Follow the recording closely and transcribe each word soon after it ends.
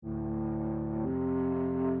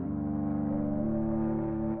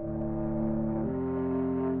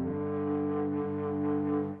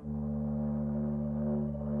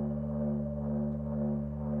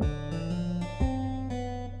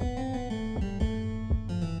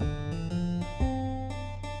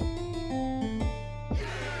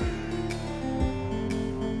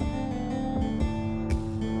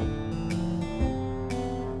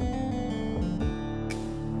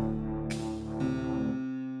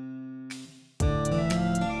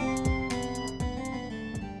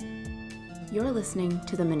You're listening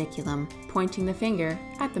to The Maniculum, pointing the finger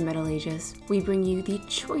at the Middle Ages. We bring you the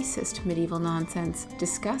choicest medieval nonsense,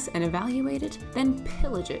 discuss and evaluate it, then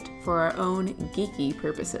pillage it for our own geeky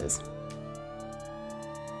purposes.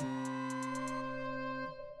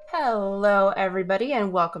 Hello, everybody,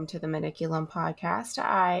 and welcome to the Maniculum podcast.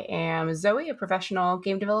 I am Zoe, a professional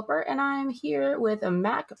game developer, and I'm here with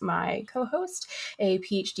Mac, my co-host, a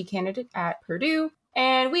PhD candidate at Purdue.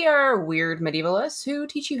 And we are weird medievalists who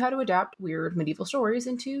teach you how to adapt weird medieval stories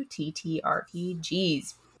into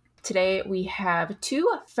TTRPGs. Today we have two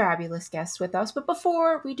fabulous guests with us, but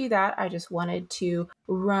before we do that, I just wanted to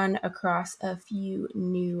run across a few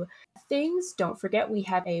new things. Don't forget, we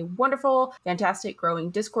have a wonderful, fantastic,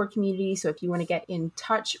 growing Discord community, so if you want to get in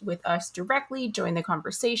touch with us directly, join the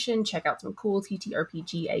conversation, check out some cool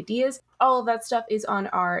TTRPG ideas, all of that stuff is on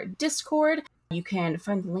our Discord. You can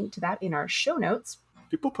find the link to that in our show notes.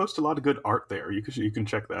 People post a lot of good art there. You can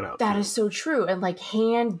check that out. That is so true. And like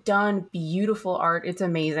hand-done, beautiful art. It's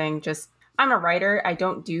amazing. I'm a writer. I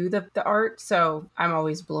don't do the art, so I'm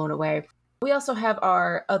always blown away. We also have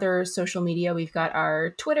our other social media. We've got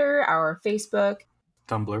our Twitter, our Facebook.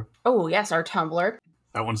 Tumblr. Oh, yes, our Tumblr.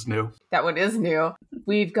 That one's new. That one is new.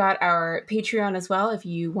 We've got our Patreon as well if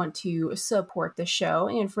you want to support the show.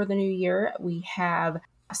 And for the new year, we have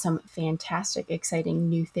some fantastic, exciting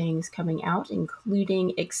new things coming out,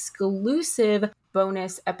 including exclusive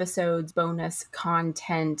bonus episodes, bonus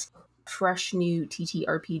content, fresh new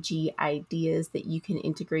TTRPG ideas that you can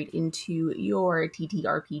integrate into your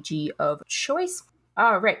TTRPG of choice.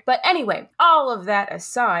 All right. But anyway, all of that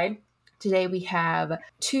aside, today we have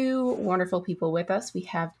two wonderful people with us. We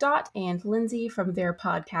have Dot and Lindsay from their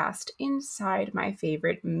podcast, Inside My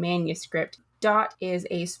Favorite Manuscript. Dot is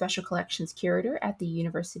a special collections curator at the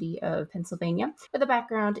University of Pennsylvania with a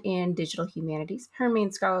background in digital humanities. Her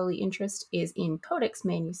main scholarly interest is in codex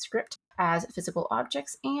manuscript as physical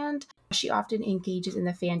objects, and she often engages in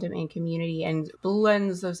the fandom and community and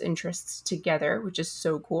blends those interests together, which is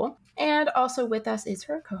so cool. And also with us is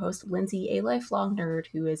her co-host, Lindsay, a lifelong nerd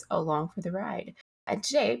who is along for the ride. And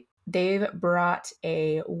today, they've brought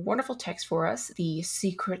a wonderful text for us, The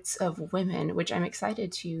Secrets of Women, which I'm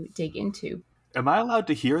excited to dig into. Am I allowed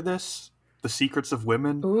to hear this? The Secrets of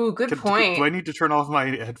Women? Ooh, good point. Do I need to turn off my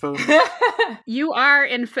headphones? You are,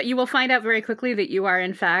 you will find out very quickly that you are,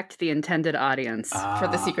 in fact, the intended audience for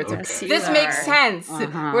The Secrets of Women. Okay. This makes sense.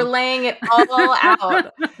 We're laying it all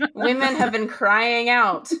out. Women have been crying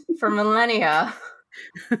out for millennia.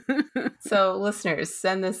 So, listeners,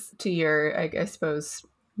 send this to your, I suppose,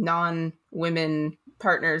 non-women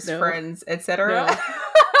partners, friends, etc.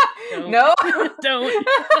 No? Don't.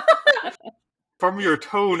 From your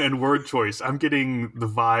tone and word choice, I'm getting the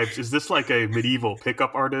vibes. Is this like a medieval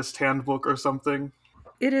pickup artist handbook or something?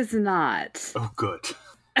 It is not. Oh, good.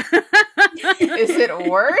 Is it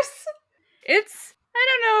worse? I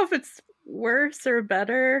don't know if it's worse or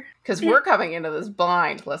better. Because we're coming into this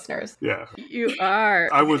blind, listeners. Yeah. You are.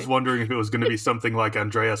 I was wondering if it was going to be something like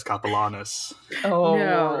Andreas Capellanus.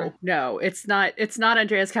 Oh. No, it's not. It's not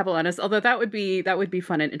Andreas Capellanus, although that would be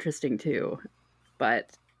fun and interesting too. But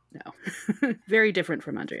no. Very different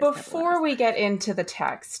from Andreas Before Capellanus. we get into the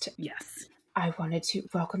text, Yes. I wanted to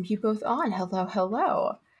welcome you both on.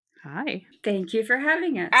 Hello. Hi. Thank you for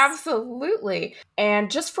having us. Absolutely.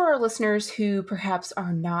 And just for our listeners who perhaps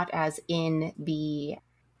are not as in the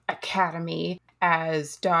academy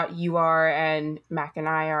as Dot, you are, and Mac and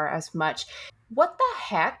I are as much, what the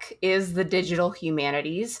heck is the digital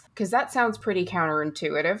humanities? Because that sounds pretty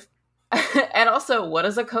counterintuitive. And also, what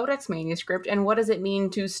is a codex manuscript, and what does it mean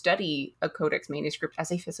to study a codex manuscript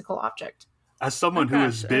as a physical object? As someone who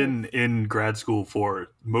has been in grad school for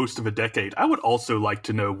most of a decade, I would also like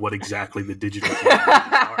to know what exactly the digital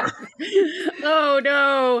humanities are. Oh,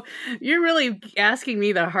 no. You're really asking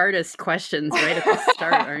me the hardest questions right at the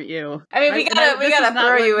start, aren't you? I mean, we gotta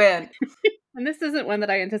throw you in. And this isn't one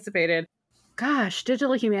that I anticipated. Gosh,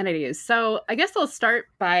 digital humanities. So I guess I'll start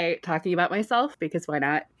by talking about myself, because why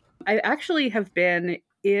not? I actually have been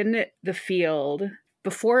in the field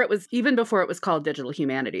before it was called digital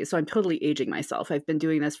humanities. So I'm totally aging myself. I've been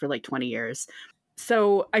doing this for like 20 years.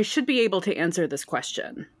 So I should be able to answer this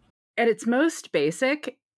question. At its most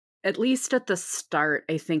basic, at least at the start,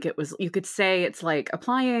 I think you could say it's like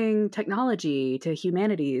applying technology to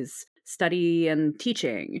humanities, study and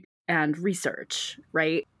teaching and research,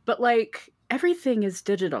 right? But like everything is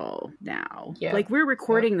digital now. Yeah. Like we're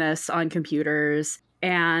recording this on computers.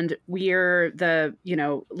 And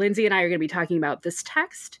Lindsay and I are going to be talking about this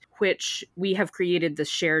text, which we have created this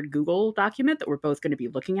shared Google document that we're both going to be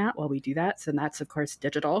looking at while we do that. So that's, of course,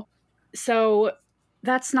 digital. So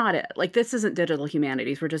that's not it. Like, this isn't digital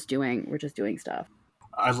humanities. We're just doing stuff.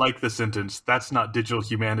 I like the sentence. That's not digital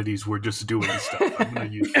humanities. We're just doing stuff. I'm going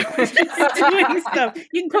to use that. We're just doing stuff.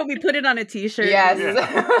 You can quote me, put it on a t-shirt.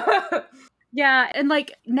 Yes. Yeah. And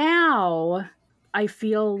like now I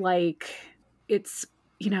feel like it's,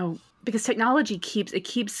 because technology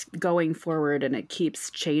keeps going forward and it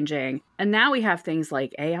keeps changing. And now we have things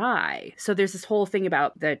like AI. So there's this whole thing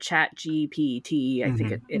about the chat GPT, I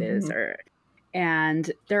think it is, and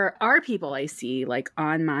there are people I see like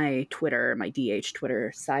on my Twitter, my DH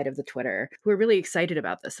Twitter side of the Twitter, who are really excited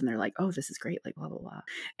about this. And they're like, oh, this is great, like blah, blah, blah.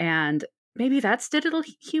 And maybe that's digital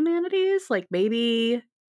humanities. Like maybe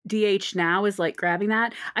DH now is like grabbing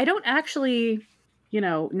that. I don't actually,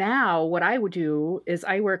 now what I would do is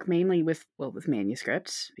I work mainly with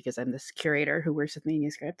manuscripts because I'm this curator who works with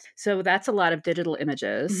manuscripts. So that's a lot of digital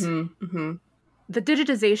images. The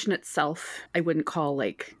digitization itself, I wouldn't call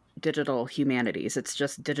like digital humanities. It's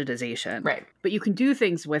just digitization. Right. But you can do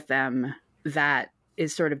things with them that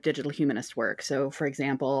is sort of digital humanist work. So, for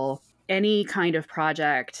example, any kind of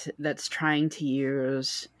project that's trying to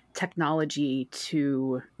use technology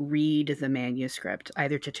to read the manuscript,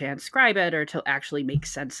 either to transcribe it or to actually make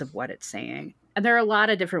sense of what it's saying. And there are a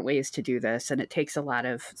lot of different ways to do this, and it takes a lot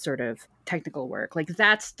of sort of technical work. Like,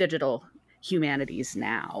 that's digital humanities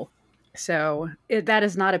now. So that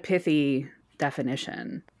is not a pithy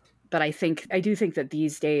definition. But I do think that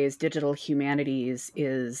these days digital humanities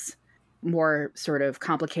is more sort of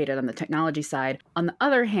complicated on the technology side. On the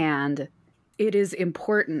other hand, it is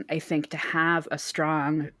important, I think, to have a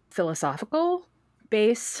strong philosophical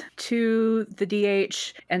base to the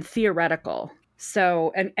DH and theoretical.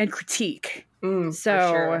 So, and critique. So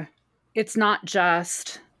sure. It's not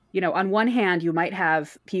just, on one hand, you might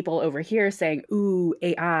have people over here saying, ooh,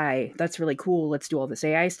 AI, that's really cool. Let's do all this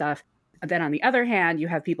AI stuff. And then on the other hand, you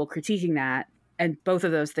have people critiquing that. And both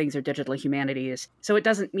of those things are digital humanities. So it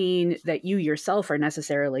doesn't mean that you yourself are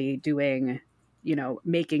necessarily doing,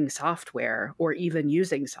 making software or even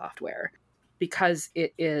using software, because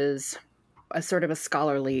it is a sort of a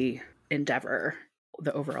scholarly endeavor,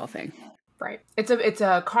 the overall thing. Right. It's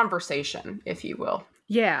a conversation, if you will.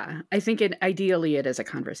 Yeah, I think ideally it is a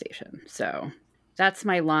conversation. So that's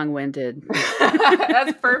my long-winded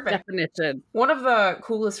That's perfect definition. One of the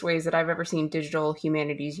coolest ways that I've ever seen digital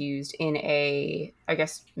humanities used in a, I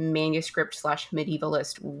guess,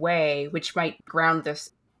 manuscript/medievalist way, which might ground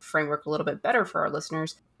this framework a little bit better for our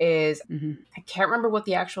listeners, is I can't remember what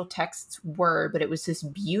the actual texts were, but it was this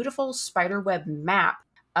beautiful spiderweb map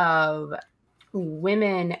of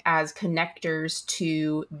women as connectors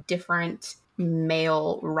to different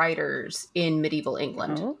male writers in medieval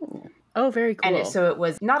England. Oh, very cool. And so it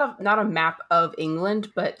was not a map of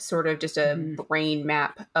England, but sort of just a brain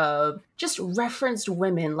map of just referenced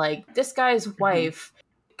women. Like, this guy's wife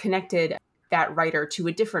connected that writer to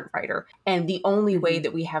a different writer. And the only way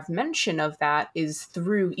that we have mention of that is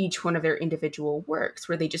through each one of their individual works,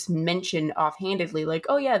 where they just mention offhandedly, like,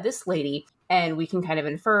 oh yeah, this lady. And we can kind of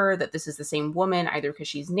infer that this is the same woman, either because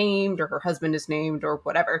she's named or her husband is named or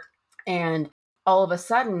whatever. And all of a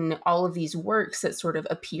sudden, all of these works that sort of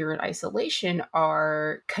appear in isolation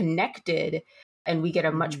are connected, and we get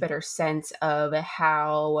a much better sense of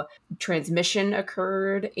how transmission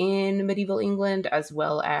occurred in medieval England, as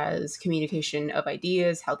well as communication of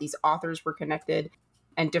ideas, how these authors were connected,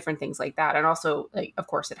 and different things like that. And also, like, of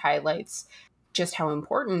course, it highlights just how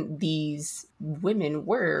important these women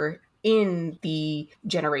were in the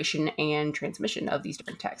generation and transmission of these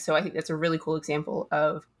different texts. So I think that's a really cool example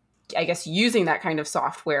of, I guess, using that kind of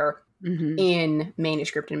software in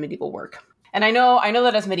manuscript and medieval work. And I know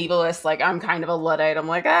that as medievalists, like, I'm kind of a Luddite. I'm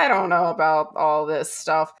like, I don't know about all this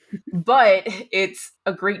stuff, but it's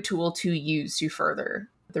a great tool to use to further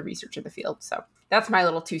the research in the field. So that's my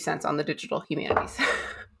little 2 cents on the digital humanities.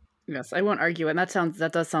 Yes, I won't argue. And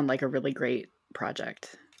that does sound like a really great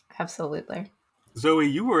project. Absolutely. Zoe,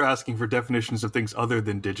 you were asking for definitions of things other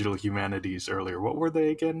than digital humanities earlier. What were they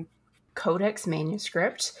again? Codex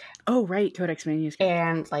manuscript. Oh, right. Codex manuscript.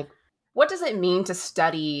 And, like, what does it mean to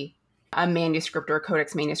study a manuscript or a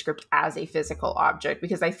codex manuscript as a physical object?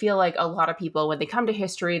 Because I feel like a lot of people, when they come to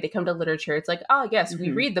history, they come to literature, it's like, oh, yes,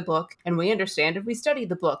 we read the book and we understand and we study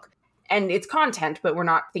the book and its content, but we're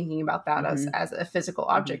not thinking about that as a physical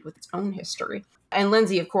object with its own history. And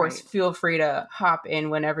Lindsay, of course, feel free to hop in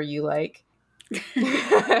whenever you like.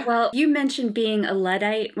 Well, you mentioned being a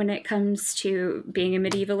Luddite when it comes to being a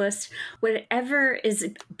medievalist. Whatever is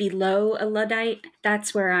below a Luddite,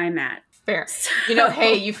 that's where I'm at. Fair.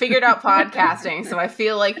 Hey, you figured out podcasting, so I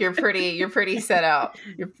feel like you're pretty set out.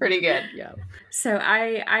 You're pretty good. Yeah. So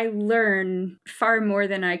I learn far more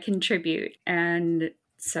than I contribute. And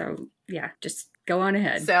so, yeah, just go on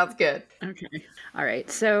ahead. Sounds good. Okay. All right.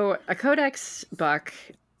 So a codex book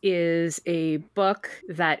is a book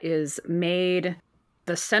that is made,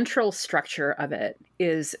 the central structure of it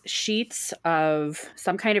is sheets of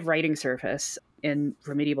some kind of writing surface.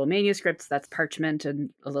 For medieval manuscripts, that's parchment, and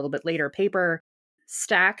a little bit later paper,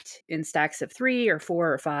 stacked in stacks of 3 or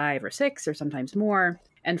 4 or 5 or 6 or sometimes more,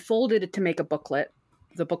 and folded to make a booklet.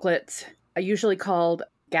 The booklets are usually called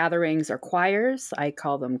gatherings or quires. I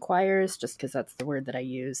call them quires just because that's the word that I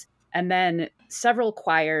use. And then several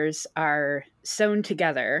quires are sewn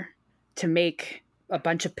together to make a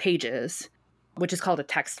bunch of pages, which is called a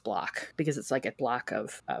text block, because it's like a block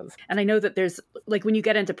of. And I know that there's, like, when you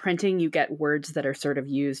get into printing, you get words that are sort of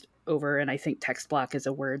used over, and I think text block is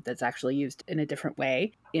a word that's actually used in a different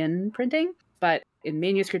way in printing. But in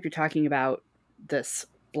manuscript, you're talking about this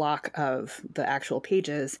block of the actual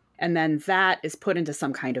pages, and then that is put into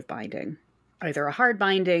some kind of binding, either a hard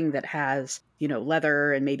binding that has,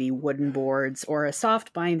 leather and maybe wooden boards, or a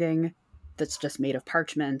soft binding that's just made of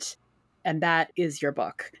parchment. And that is your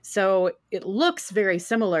book. So it looks very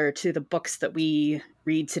similar to the books that we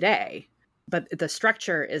read today. But the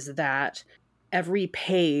structure is that almost every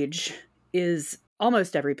page is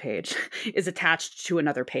attached to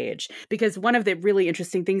another page. Because one of the really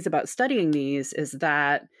interesting things about studying these is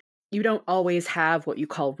that you don't always have what you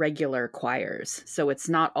call regular quires. So it's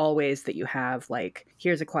not always that you have, like,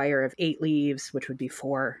 here's a quire of 8 leaves, which would be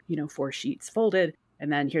 4 sheets folded.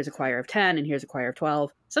 And then here's a quire of 10, and here's a quire of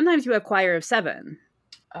 12. Sometimes you have quire of 7.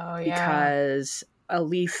 Oh, yeah. Because a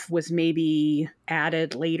leaf was maybe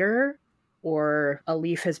added later, or a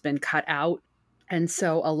leaf has been cut out. And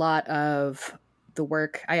so a lot of the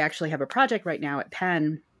work, I actually have a project right now at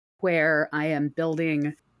Penn where I am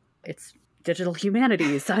building, it's digital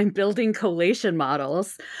humanities. I'm building collation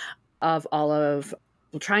models of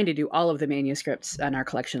trying to do all of the manuscripts in our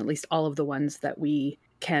collection, at least all of the ones that we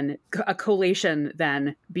can, a collation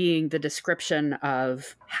then being the description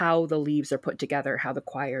of how the leaves are put together, how the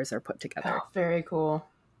quires are put together. Oh, very cool.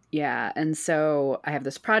 Yeah, and so I have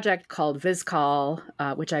this project called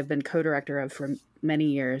VisCall, which I've been co-director of for many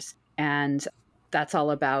years, and that's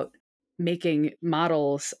all about making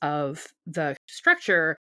models of the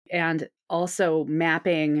structure and also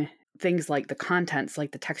mapping things like the contents,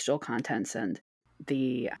 like the textual contents and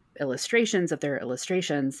the illustrations of their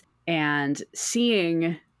illustrations, and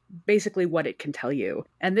seeing basically what it can tell you.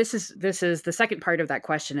 And this is the second part of that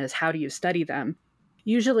question, is how do you study them?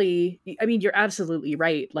 Usually, I mean, you're absolutely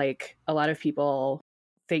right. Like, a lot of people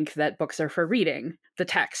think that books are for reading the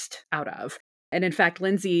text out of. And in fact,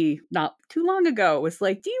 Lindsay, not too long ago, was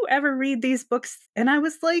like, do you ever read these books? And I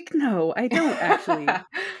was like, no, I don't actually.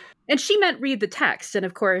 And she meant read the text. And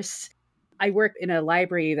of course, I work in a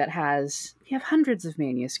library that we have hundreds of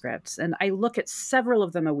manuscripts, and I look at several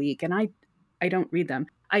of them a week, and I don't read them.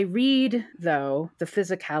 I read, though, the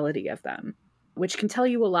physicality of them, which can tell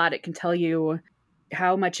you a lot. It can tell you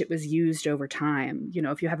how much it was used over time.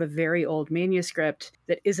 If you have a very old manuscript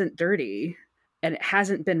that isn't dirty and it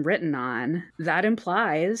hasn't been written on, that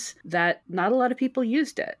implies that not a lot of people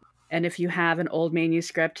used it. And if you have an old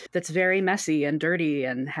manuscript that's very messy and dirty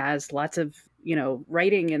and has lots of,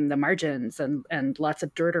 writing in the margins and lots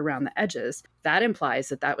of dirt around the edges, that implies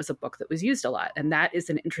that was a book that was used a lot. And that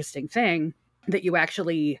is an interesting thing that you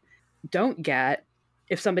actually don't get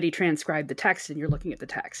if somebody transcribed the text and you're looking at the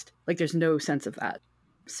text. Like, there's no sense of that.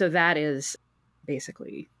 So that is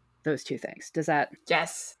basically those two things. Does that?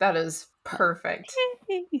 Yes, that is perfect.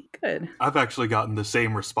 Good. I've actually gotten the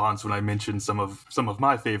same response when I mentioned some of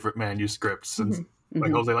my favorite manuscripts, and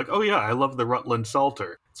like Jose, like, oh yeah, I love the Rutland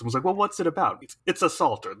Psalter. Someone's like, well, what's it about? It's a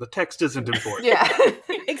psalter. The text isn't important. Yeah,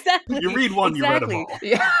 exactly. You read one, you read them all.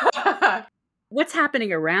 Yeah. What's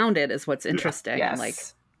happening around it is what's interesting. Yes. Like,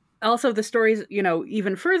 also the stories,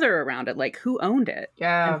 even further around it, like who owned it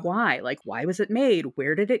Yeah. and why? Like, why was it made?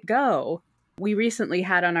 Where did it go? We recently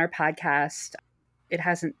had on our podcast, it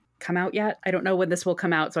hasn't come out yet. I don't know when this will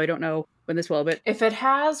come out, so I don't know when this will, but If it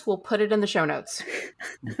has, we'll put it in the show notes.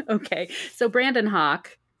 okay. So Brandon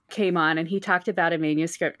Hawk came on and he talked about a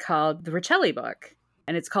manuscript called the Riccelli book.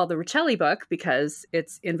 And it's called the Riccelli book because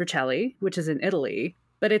it's in Riccelli, which is in Italy.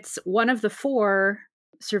 But it's one of the 4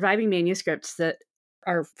 surviving manuscripts that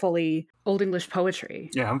are fully Old English poetry.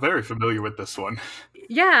 Yeah, I'm very familiar with this one.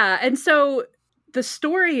 Yeah. And so the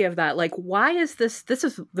story of that, like, why is this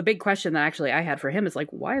is the big question that actually I had for him, is like,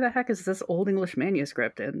 why the heck is this Old English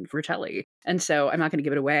manuscript in Vercelli? And so I'm not going to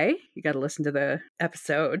give it away. You got to listen to the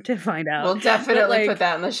episode to find out. We'll definitely put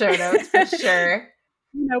that in the show notes for sure.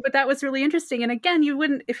 But that was really interesting. And again, you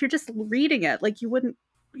wouldn't, if you're just reading it, like you wouldn't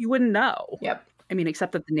know. Yep. I mean,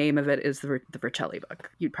 except that the name of it is the Vercelli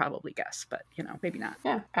book. You'd probably guess, but maybe not.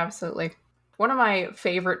 Yeah, absolutely. One of my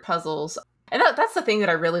favorite puzzles, and that's the thing that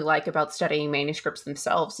I really like about studying manuscripts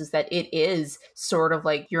themselves, is that it is sort of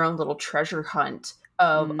like your own little treasure hunt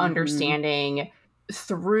of understanding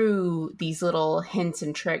through these little hints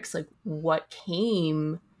and tricks, like what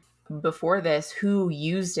came before this, who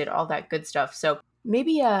used it, all that good stuff. So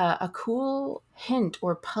maybe a cool hint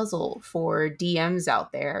or puzzle for DMs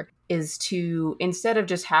out there is to, instead of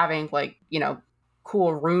just having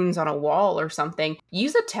cool runes on a wall or something,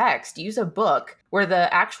 use a text, use a book where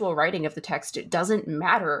the actual writing of the text, it doesn't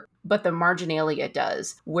matter, but the marginalia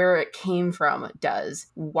does. Where it came from does.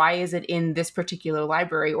 Why is it in this particular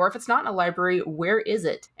library? Or if it's not in a library, where is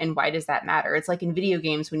it? And why does that matter? It's like in video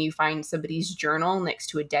games, when you find somebody's journal next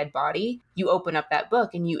to a dead body, you open up that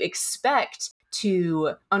book and you expect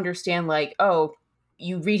to understand, like, oh,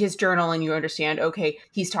 you read his journal and you understand, okay,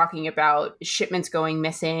 he's talking about shipments going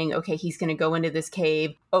missing. Okay, he's going to go into this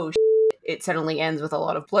cave. Oh, it suddenly ends with a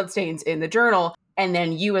lot of bloodstains in the journal. And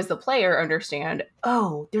then you as the player understand,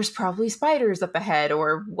 oh, there's probably spiders up ahead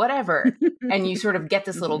or whatever. And you sort of get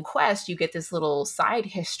this little quest, you get this little side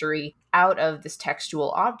history out of this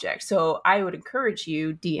textual object. So I would encourage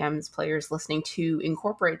you, DMs, players listening, to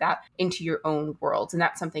incorporate that into your own worlds. And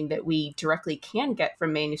that's something that we directly can get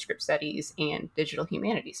from manuscript studies and digital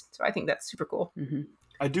humanities. So I think that's super cool. Mm-hmm.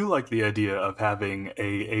 I do like the idea of having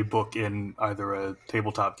a book in either a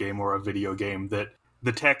tabletop game or a video game that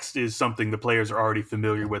the text is something the players are already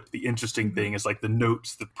familiar with. The interesting thing is like the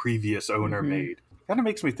notes the previous owner made. Kind of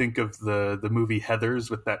makes me think of the movie Heathers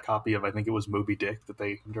with that copy of, I think it was Moby Dick that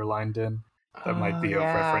they underlined in. That might be a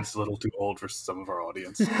reference a little too old for some of our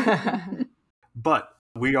audience. But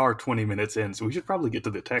we are 20 minutes in, so we should probably get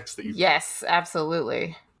to the text that you... Yes,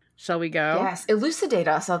 absolutely. Shall we go? Yes, elucidate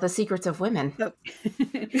us on the secrets of women.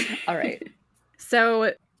 All right.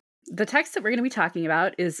 So the text that we're going to be talking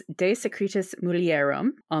about is De Secretis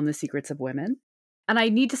Mulierum, on the Secrets of Women. And I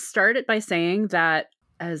need to start it by saying that,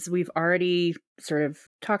 as we've already sort of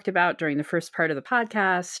talked about during the first part of the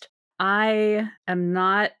podcast, I am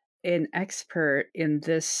not an expert in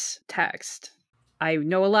this text. I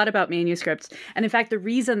know a lot about manuscripts. And in fact, the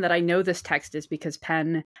reason that I know this text is because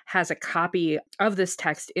Penn has a copy of this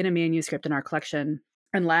text in a manuscript in our collection.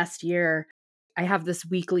 And last year, I have this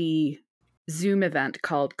weekly Zoom event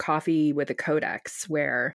called Coffee with a Codex,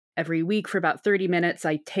 where every week for about 30 minutes,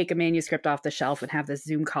 I take a manuscript off the shelf and have this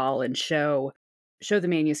Zoom call and show the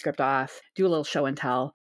manuscript off, do a little show and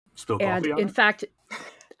tell. Spill coffee on it? In fact,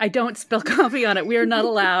 I don't spill coffee on it. We are not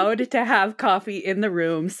allowed to have coffee in the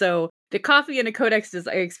room. So the coffee in a codex is,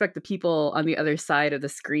 I expect the people on the other side of the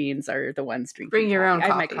screens are the ones drinking. Bring your own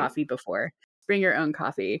coffee. I had my coffee before. Bring your own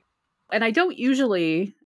coffee. And I don't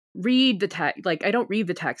usually read the text. Like, I don't read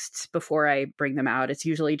the texts before I bring them out. It's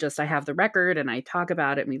usually just I have the record and I talk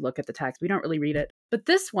about it and we look at the text. We don't really read it. But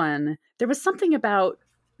this one, there was something about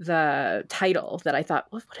the title that I thought,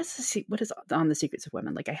 well, what is on the Secrets of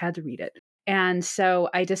Women? Like, I had to read it. And so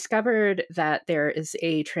I discovered that there is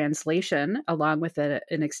a translation along with an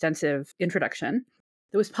extensive introduction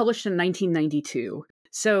that was published in 1992.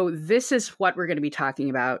 So this is what we're going to be talking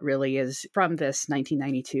about, really, is from this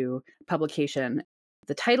 1992 publication.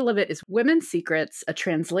 The title of it is Women's Secrets, a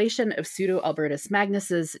translation of Pseudo Albertus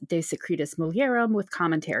Magnus's De Secretis Mulierum with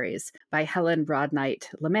commentaries by Helen Broadnight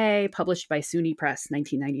LeMay, published by SUNY Press,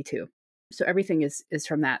 1992. So everything is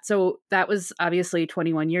from that. So that was obviously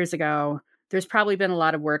 21 years ago. There's probably been a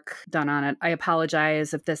lot of work done on it. I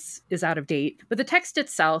apologize if this is out of date, but the text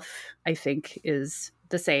itself, I think, is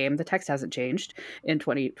the same. The text hasn't changed in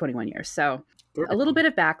 21 years. So a little bit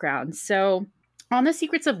of background. So on the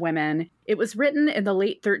Secrets of Women, it was written in the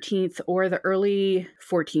late 13th or the early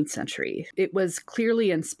 14th century. It was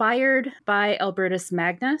clearly inspired by Albertus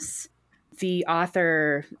Magnus. The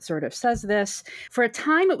author sort of says this. For a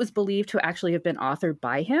time, it was believed to actually have been authored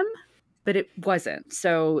by him, but it wasn't.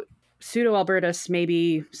 So Pseudo Albertus,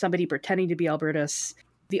 maybe somebody pretending to be Albertus.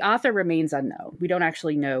 The author remains unknown. We don't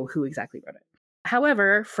actually know who exactly wrote it.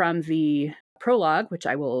 However, from the prologue, which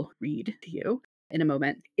I will read to you in a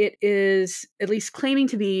moment, it is at least claiming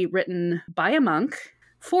to be written by a monk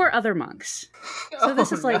for other monks. So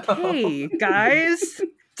this is like, hey, guys,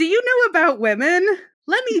 do you know about women?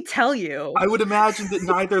 let me tell you. I would imagine that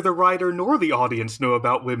neither the writer nor the audience know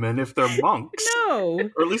about women if they're monks. No.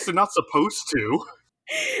 Or at least they're not supposed to.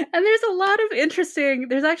 And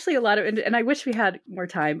there's actually a lot of, and I wish we had more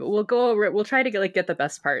time, but we'll go over it. We'll try to get the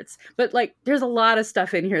best parts. But like, there's a lot of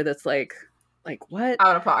stuff in here that's like what?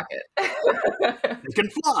 Out of pocket. They can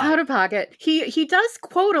fly. Out of pocket. He does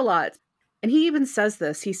quote a lot. And he even says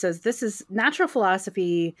this. He says, this is natural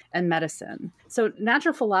philosophy and medicine. So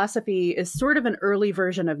natural philosophy is sort of an early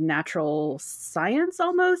version of natural science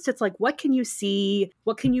almost. It's like, what can you see?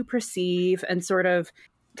 What can you perceive? And sort of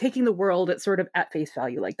taking the world at face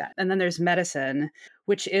value like that. And then there's medicine,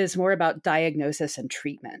 which is more about diagnosis and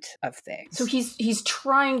treatment of things. So he's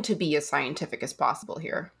trying to be as scientific as possible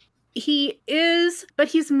here. He is,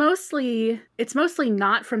 but it's mostly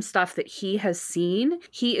not from stuff that he has seen.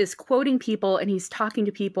 He is quoting people and he's talking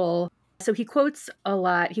to people. So he quotes a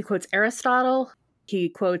lot. He quotes Aristotle. He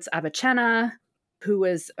quotes Avicenna, who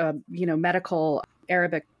was, medical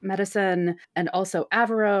Arabic medicine, and also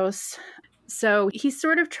Averroes. So he's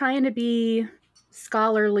sort of trying to be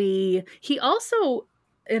scholarly. He also,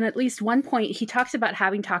 in at least one point, he talks about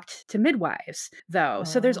having talked to midwives, though.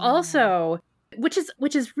 So there's also, which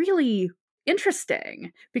is really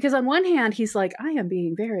interesting, because on one hand, he's like, I am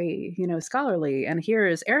being very, scholarly, and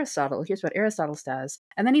here's Aristotle. Here's what Aristotle says.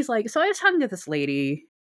 And then he's like, so I was talking to this lady,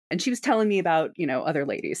 and she was telling me about, other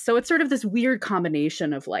ladies. So it's sort of this weird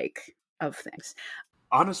combination of things.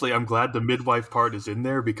 Honestly, I'm glad the midwife part is in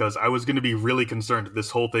there, because I was going to be really concerned if this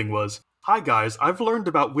whole thing was, hi guys, I've learned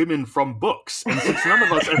about women from books, and since none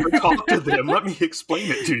of us ever talked to them, let me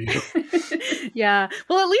explain it to you. Yeah.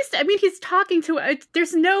 Well, at least, he's talking to,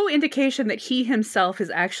 there's no indication that he himself is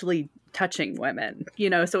actually touching women,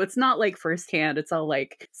 so it's not like firsthand, it's all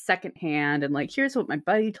like secondhand, and like, here's what my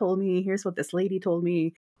buddy told me, here's what this lady told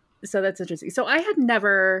me. So that's interesting. So I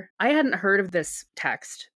hadn't heard of this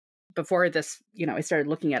text before this, I started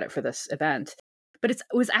looking at it for this event, but it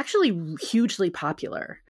was actually hugely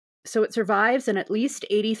popular. So it survives in at least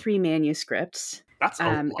 83 manuscripts. That's a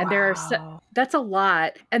lot. And that's a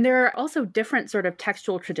lot. And there are also different sort of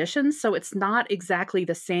textual traditions. So it's not exactly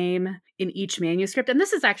the same in each manuscript. And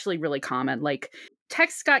this is actually really common. Like,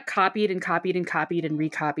 texts got copied and copied and copied and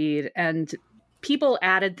recopied, and people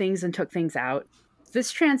added things and took things out.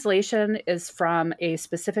 This translation is from a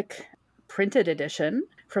specific printed edition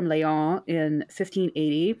from Lyon in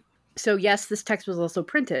 1580. So yes, this text was also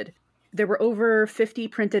printed. There were over 50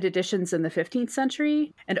 printed editions in the 15th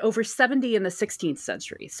century and over 70 in the 16th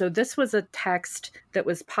century. So this was a text that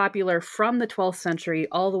was popular from the 12th century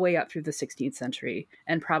all the way up through the 16th century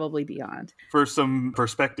and probably beyond. For some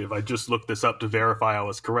perspective, I just looked this up to verify I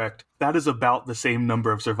was correct. That is about the same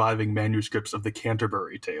number of surviving manuscripts of the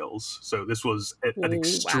Canterbury Tales. So this was an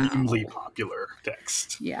extremely popular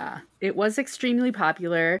text. Yeah, it was extremely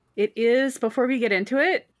popular. It is, before we get into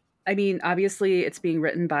it, obviously it's being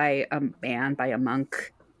written by a man, by a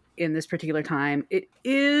monk in this particular time. It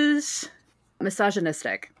is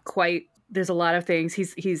misogynistic. There's a lot of things.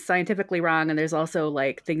 He's scientifically wrong, and there's also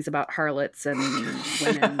like things about harlots and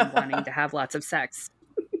women wanting to have lots of sex.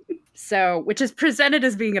 So, which is presented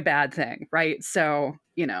as being a bad thing, right? So,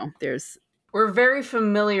 we're very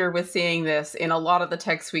familiar with seeing this in a lot of the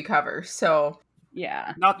texts we cover. So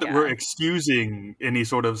yeah. Not that we're excusing any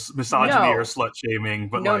sort of misogyny or slut shaming,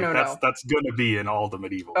 but that's going to be in all the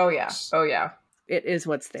medieval books. Oh yeah. It is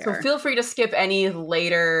what's there. So feel free to skip any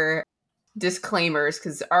later disclaimers,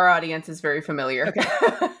 because our audience is very familiar.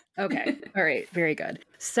 Okay. All right. Very good.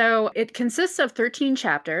 So it consists of 13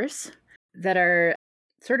 chapters that are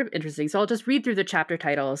sort of interesting. So I'll just read through the chapter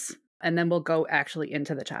titles, and then we'll go actually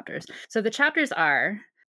into the chapters. So the chapters are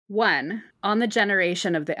 1, on the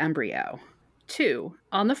generation of the embryo. 2,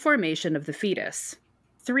 on the formation of the fetus.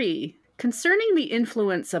 3, concerning the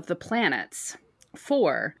influence of the planets.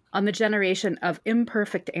 4, on the generation of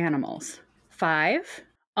imperfect animals. 5,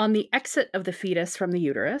 on the exit of the fetus from the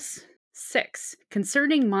uterus. 6,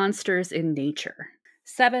 concerning monsters in nature.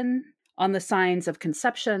 7, on the signs of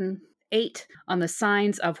conception. 8, on the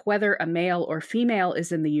signs of whether a male or female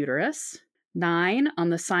is in the uterus. 9, on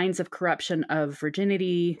the signs of corruption of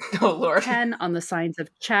virginity. Oh, Lord. 10, on the signs of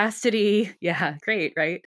chastity. Yeah, great,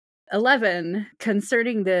 right? 11,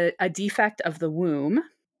 concerning a defect of the womb.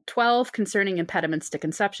 12, concerning impediments to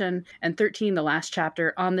conception. And 13, the last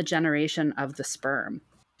chapter, on the generation of the sperm.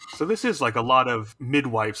 So this is like a lot of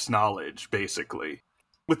midwife's knowledge, basically,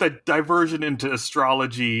 with a diversion into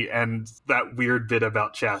astrology and that weird bit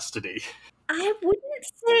about chastity. I wouldn't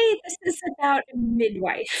say this is about a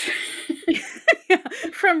midwife.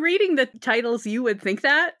 From reading the titles, you would think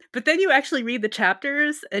that, but then you actually read the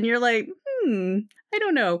chapters and you're like, I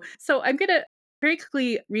don't know. So I'm going to very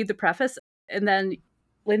quickly read the preface, and then,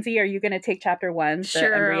 Lindsay, are you going to take chapter 1?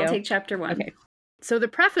 Sure, I'll take chapter 1. Okay. So the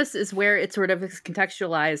preface is where it sort of is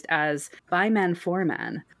contextualized as by men for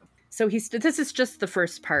men. So this is just the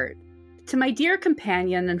first part. To my dear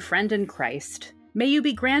companion and friend in Christ, may you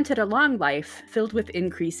be granted a long life filled with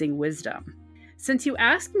increasing wisdom. Since you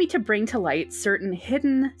asked me to bring to light certain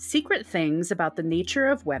hidden, secret things about the nature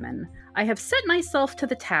of women, I have set myself to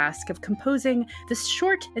the task of composing this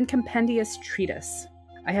short and compendious treatise.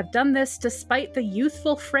 I have done this despite the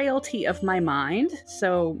youthful frailty of my mind,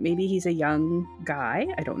 so maybe he's a young guy,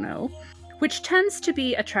 I don't know, which tends to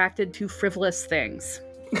be attracted to frivolous things.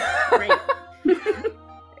 Great.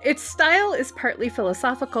 Its style is partly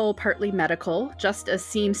philosophical, partly medical, just as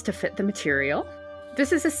seems to fit the material.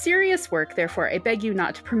 This is a serious work, therefore I beg you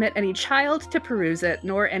not to permit any child to peruse it,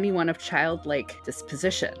 nor anyone of childlike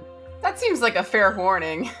disposition. That seems like a fair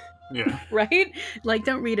warning. Yeah. Right? Like,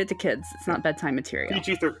 don't read it to kids. It's not bedtime material.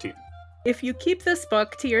 PG-13. If you keep this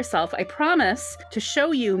book to yourself, I promise to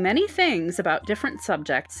show you many things about different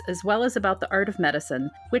subjects, as well as about the art of medicine,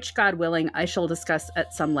 which, God willing, I shall discuss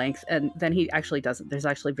at some length. And then he actually doesn't. There's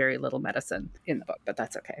actually very little medicine in the book, but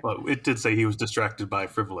that's okay. Well, it did say he was distracted by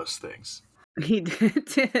frivolous things. He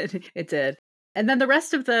did. It did. And then the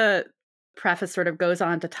rest of the preface sort of goes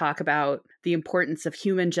on to talk about the importance of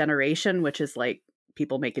human generation, which is like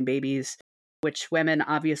people making babies, which women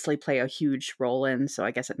obviously play a huge role in. So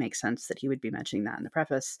I guess it makes sense that he would be mentioning that in the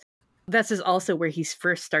preface. This is also where he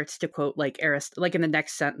first starts to quote like like in the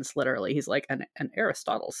next sentence, literally, he's like, and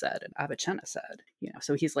Aristotle said, and Avicenna said,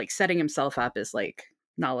 so he's like setting himself up as like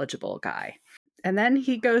knowledgeable guy. And then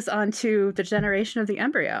he goes on to the generation of the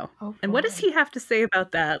embryo. Oh, and what does he have to say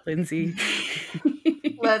about that, Lindsay?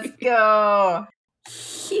 Let's go.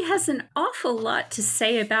 He has an awful lot to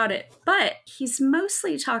say about it, but he's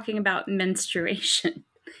mostly talking about menstruation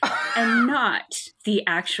and not the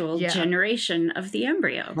actual generation of the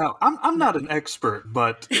embryo. Now, I'm not an expert,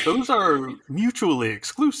 but those are mutually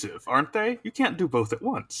exclusive, aren't they? You can't do both at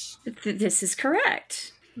once. This is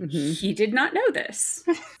correct. Mm-hmm. He did not know this.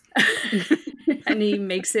 And he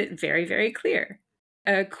makes it very, very clear.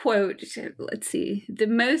 A quote, let's see. The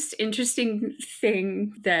most interesting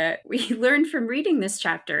thing that we learned from reading this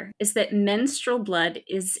chapter is that menstrual blood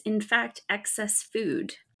is, in fact, excess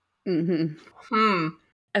food. Mm-hmm.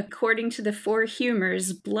 According to the Four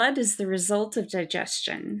Humors, blood is the result of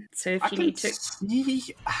digestion. So if you need to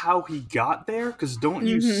see how he got there, because don't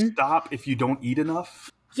you stop if you don't eat enough?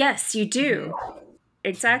 Yes, you do.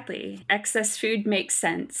 Exactly. Excess food makes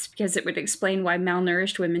sense because it would explain why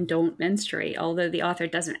malnourished women don't menstruate, although the author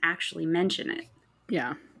doesn't actually mention it.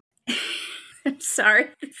 Yeah. I'm sorry.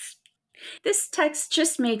 This text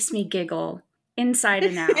just makes me giggle inside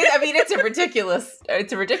and out. I mean, it's a ridiculous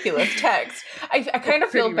text. I kind of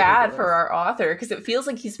feel bad for our author because it feels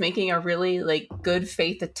like he's making a really like good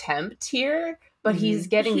faith attempt here, but he's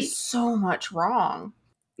getting so much wrong.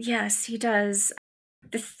 Yes, he does.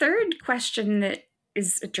 The third question that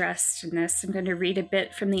is addressed in this, I'm going to read a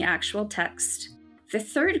bit from the actual text. The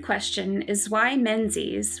third question is why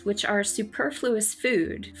menses, which are superfluous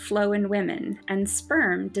food, flow in women, and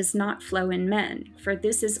sperm does not flow in men, for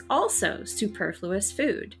this is also superfluous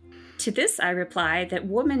food. To this I reply that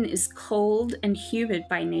woman is cold and humid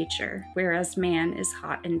by nature, whereas man is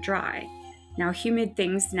hot and dry. Now humid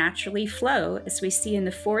things naturally flow, as we see in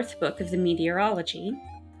the 4th book of the Meteorology,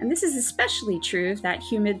 and this is especially true of that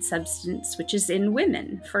humid substance which is in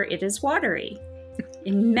women, for it is watery.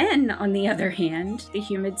 In men, on the other hand, the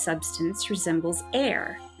humid substance resembles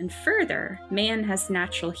air, and further, man has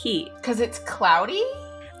natural heat. Because it's cloudy?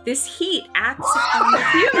 This heat acts upon the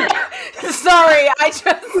humid. Sorry, I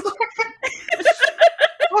just...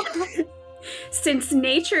 Since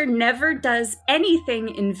nature never does anything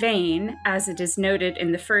in vain, as it is noted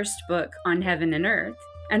in the 1st book on Heaven and Earth,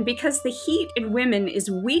 and because the heat in women is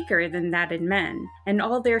weaker than that in men, and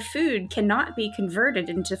all their food cannot be converted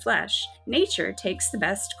into flesh, nature takes the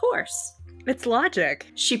best course. It's logic.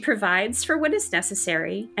 She provides for what is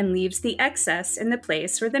necessary and leaves the excess in the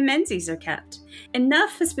place where the menses are kept.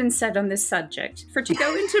 Enough has been said on this subject, for to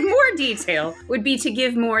go into more detail would be to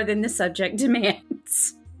give more than the subject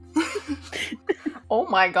demands. Oh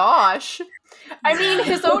my gosh. I mean,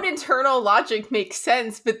 his own internal logic makes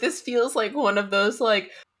sense, but this feels like one of those, like,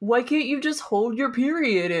 why can't you just hold your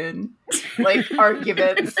period in? Like,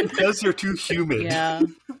 arguments. Because you're too humid. Yeah.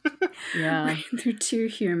 Yeah. Right, they're too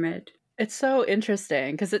humid. It's so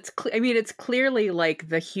interesting because it's clearly like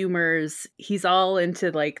the humors. He's all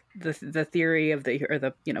into like the theory of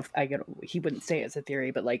he wouldn't say it's a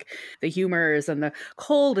theory, but like the humors and the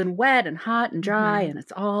cold and wet and hot and dry, and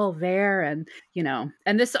it's all there, and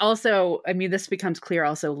and this also, this becomes clear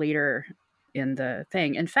also later in the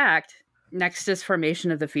thing. In fact, next is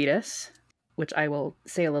formation of the fetus, which I will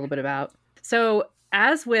say a little bit about. So,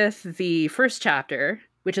 as with the first chapter,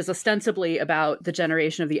 which is ostensibly about the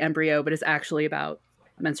generation of the embryo, but is actually about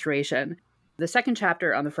menstruation, the second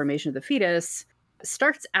chapter on the formation of the fetus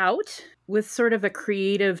starts out with sort of a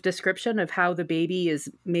creative description of how the baby is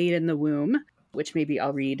made in the womb, which maybe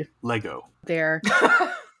I'll read. Lego. There.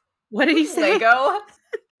 What did he say? Lego?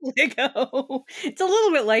 Lego. It's a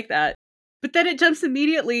little bit like that. But then it jumps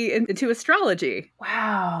immediately into astrology.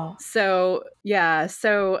 Wow. So, yeah.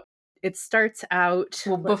 So it starts out.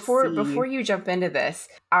 Well, before you jump into this,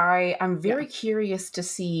 I'm very curious to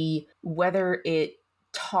see whether it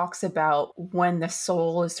talks about when the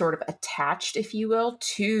soul is sort of attached, if you will,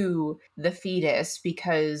 to the fetus,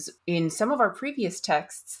 because in some of our previous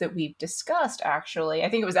texts that we've discussed, actually, I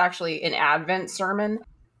think it was actually an Advent sermon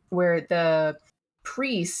where the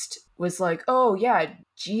priest was like, oh yeah,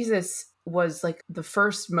 Jesus was like the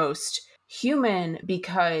first most human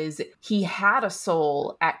because he had a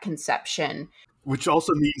soul at conception. Which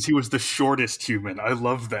also means he was the shortest human. I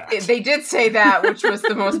love that. They did say that, which was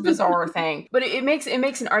the most bizarre thing. But it makes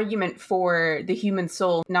an argument for the human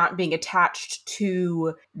soul not being attached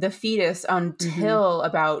to the fetus until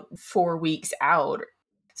about 4 weeks out.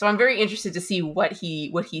 So I'm very interested to see what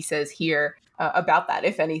he says here about that,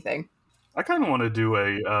 if anything. I kind of want to do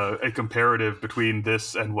a comparative between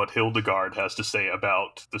this and what Hildegard has to say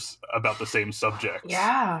about the same subject.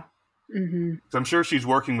 Yeah. Mm-hmm. So I'm sure she's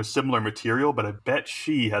working with similar material, but I bet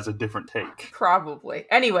she has a different take. Probably.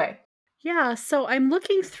 Anyway. Yeah, so I'm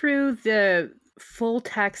looking through the full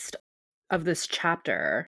text of this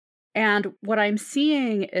chapter, and what I'm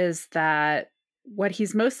seeing is that what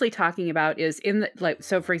he's mostly talking about is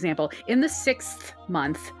for example, in the 6th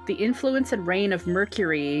month, the influence and reign of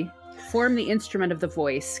Mercury form the instrument of the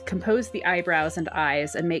voice, compose the eyebrows and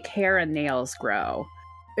eyes, and make hair and nails grow.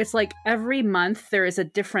 It's like every month there is a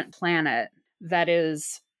different planet that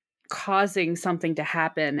is causing something to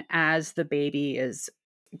happen as the baby is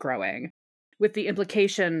growing. With the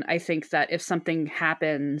implication, I think, that if something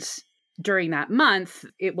happens during that month,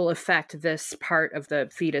 it will affect this part of the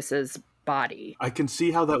fetus's body. I can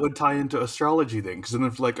see how that would tie into astrology then, because then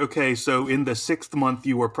it's like, okay, so in the 6th month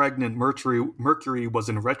you were pregnant, Mercury was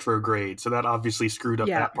in retrograde, so that obviously screwed up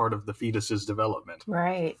that part of the fetus's development.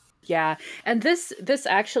 Right. Yeah, and this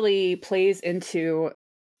actually plays into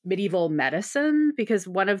medieval medicine, because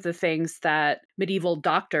one of the things that medieval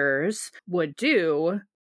doctors would do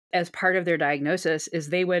as part of their diagnosis is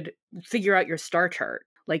they would figure out your star chart,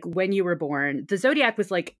 like when you were born. The zodiac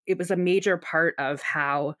was a major part of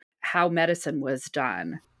how medicine was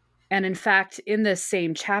done. And in fact, in this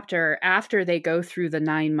same chapter, after they go through the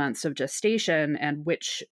 9 months of gestation and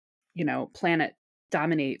which, planet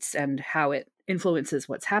dominates and how it influences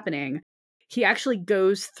what's happening, he actually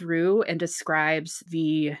goes through and describes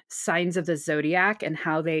the signs of the zodiac and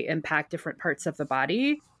how they impact different parts of the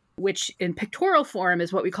body, which in pictorial form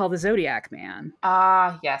is what we call the Zodiac Man.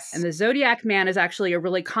 Ah, yes. And the Zodiac Man is actually a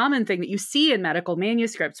really common thing that you see in medical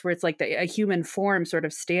manuscripts, where it's like a human form sort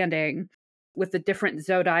of standing with the different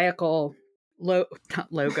zodiacal not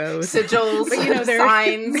logos, sigils, but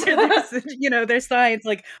signs. There's signs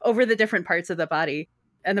like over the different parts of the body.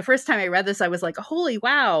 And the first time I read this, I was like, holy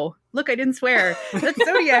wow, look, I didn't swear. That's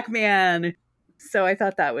Zodiac Man. So I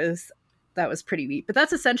thought that was pretty neat. But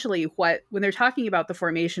that's essentially when they're talking about the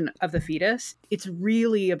formation of the fetus, it's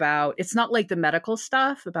really about, it's not like the medical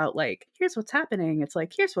stuff about like, here's what's happening. It's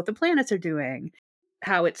like, here's what the planets are doing,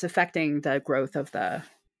 how it's affecting the growth of the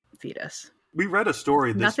fetus. We read a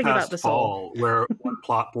story this past fall where one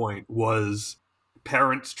plot point was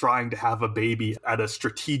parents trying to have a baby at a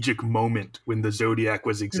strategic moment when the zodiac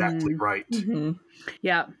was exactly right. Mm-hmm.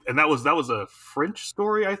 Yeah. And that was a French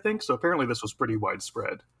story, I think. So apparently this was pretty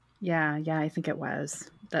widespread. Yeah, I think it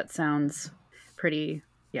was. That sounds pretty,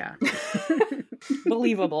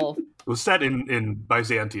 believable. It was set in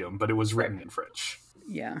Byzantium, but it was written in French.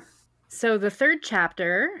 Yeah. So the third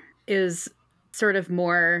chapter is sort of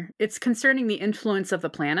more, it's concerning the influence of the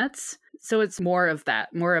planets. So it's more of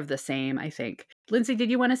that, more of the same, I think. Lindsay,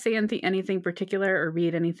 did you want to say anything particular or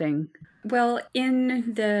read anything? Well,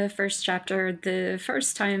 in the first chapter, the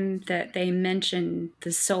first time that they mention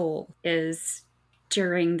the soul is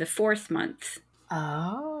during the 4th month.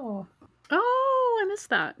 Oh. Oh, I missed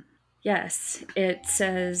that. Yes, it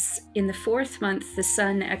says, in the 4th month, the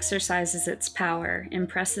sun exercises its power,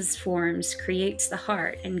 impresses forms, creates the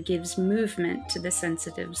heart, and gives movement to the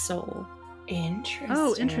sensitive soul. Interesting.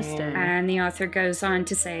 Oh, interesting. And the author goes on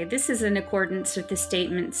to say, this is in accordance with the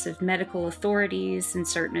statements of medical authorities and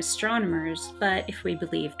certain astronomers, but if we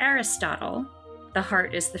believe Aristotle, the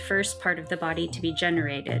heart is the first part of the body to be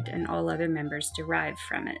generated, and all other members derive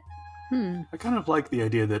from it. I kind of like the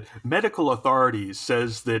idea that medical authorities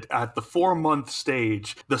says that at the 4-month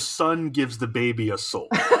stage, the sun gives the baby a soul.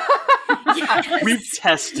 Yes. We've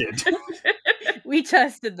tested. We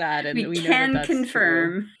tested that, and We we know can that that's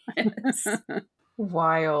confirm. Yes.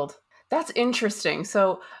 Wild. That's interesting.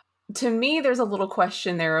 So to me, there's a little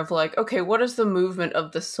question there of like, okay, what is the movement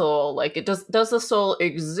of the soul? Like, it does the soul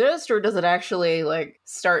exist, or does it actually like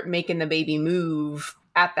start making the baby move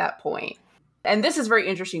at that point? And this is very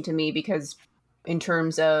interesting to me because in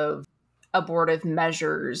terms of abortive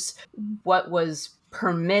measures, what was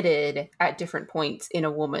permitted at different points in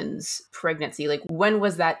a woman's pregnancy, like when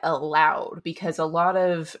was that allowed? Because a lot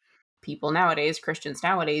of people nowadays, Christians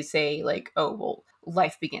nowadays, say like, oh, well,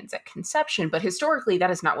 life begins at conception, but historically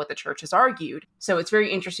that is not what the church has argued. So it's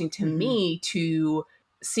very interesting to me to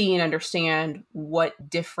see and understand what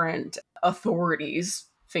different authorities,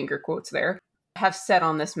 finger quotes there, have said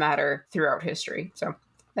on this matter throughout history. So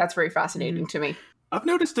that's very fascinating to me. I've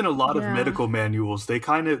noticed in a lot of Yeah. medical manuals, they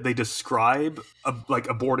describe like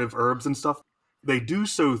abortive herbs and stuff. They do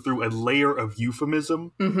so through a layer of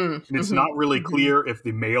euphemism, and it's not really clear if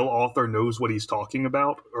the male author knows what he's talking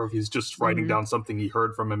about, or if he's just writing down something he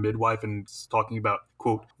heard from a midwife and talking about,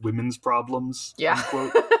 quote, women's problems, Yeah.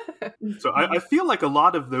 unquote. So I feel like a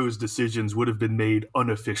lot of those decisions would have been made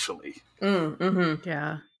unofficially.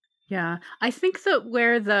 Yeah. Yeah. I think that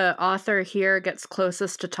where the author here gets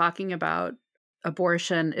closest to talking about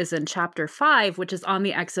abortion is in chapter 5, which is on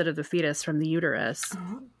the exit of the fetus from the uterus.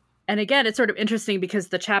 And again, it's sort of interesting because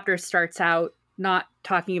the chapter starts out not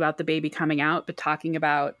talking about the baby coming out, but talking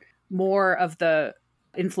about more of the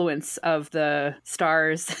influence of the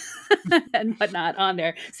stars and whatnot on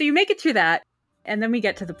there. So you make it through that. And then we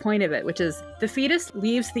get to the point of it, which is the fetus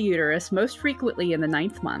leaves the uterus most frequently in the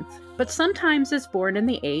 9th month, but sometimes is born in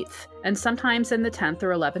the 8th and sometimes in the 10th or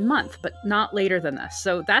 11th month, but not later than this.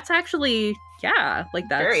 So that's actually, that's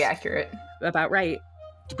very accurate. About right.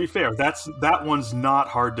 To be fair, that one's not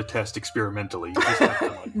hard to test experimentally. You just have to,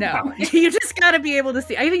 like, No, you just gotta be able to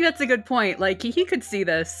see. I think that's a good point. Like, he could see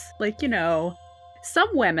this. Like, some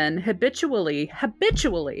women habitually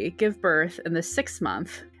give birth in the 6th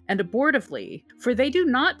month and abortively, for they do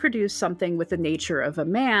not produce something with the nature of a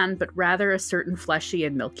man, but rather a certain fleshy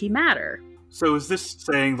and milky matter. So is this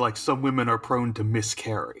saying, like, some women are prone to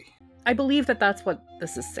miscarry? I believe that that's what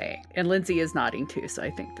this is saying. And Lindsay is nodding too, so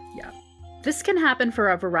I think that, yeah. This can happen for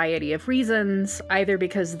a variety of reasons, either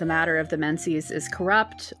because the matter of the menses is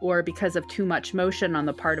corrupt, or because of too much motion on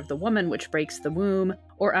the part of the woman which breaks the womb,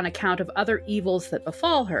 or on account of other evils that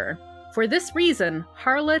befall her. For this reason,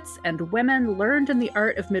 harlots and women learned in the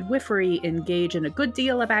art of midwifery engage in a good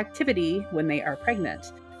deal of activity when they are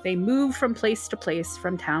pregnant. They move from place to place,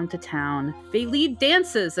 from town to town. They lead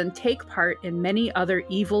dances and take part in many other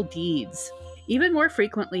evil deeds. Even more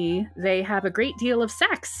frequently, they have a great deal of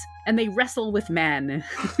sex, and they wrestle with men.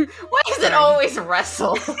 Why is it always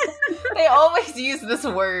wrestle? They always use this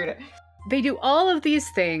word. They do all of these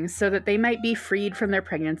things so that they might be freed from their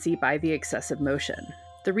pregnancy by the excessive motion.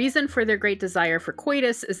 The reason for their great desire for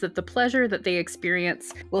coitus is that the pleasure that they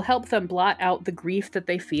experience will help them blot out the grief that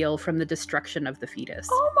they feel from the destruction of the fetus.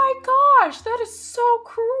 Oh my gosh, that is so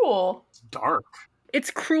cruel. It's dark.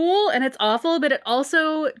 It's cruel and it's awful, but it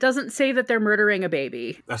also doesn't say that they're murdering a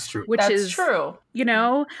baby. That's true. That's true.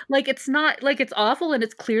 Like, it's not, like, it's awful and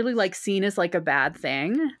it's clearly, like, seen as, like, a bad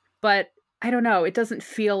thing. But, I don't know, it doesn't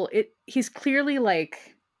feel, he's clearly,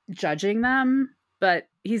 like, judging them, but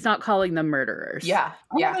he's not calling them murderers. Yeah.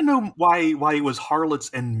 I want to know why it was harlots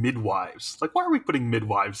and midwives. Like, why are we putting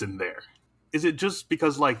midwives in there? Is it just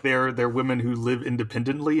because, like, they're women who live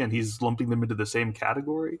independently and he's lumping them into the same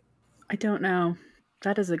category? I don't know.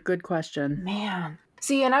 That is a good question. Man.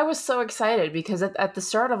 See, and I was so excited because at the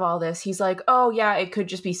start of all this, he's like, oh, yeah, it could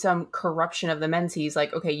just be some corruption of the menses.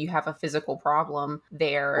 Like, okay, you have a physical problem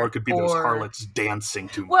there. Or it could be those harlots dancing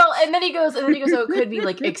too much. Well, and then he goes, oh, it could be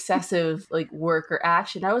like excessive like work or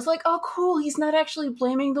action. I was like, oh, cool. He's not actually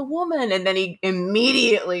blaming the woman. And then he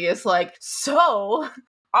immediately is like, so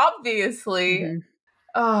obviously,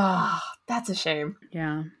 that's a shame.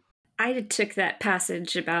 Yeah. I took that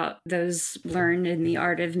passage about those learned in the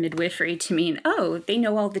art of midwifery to mean, oh, they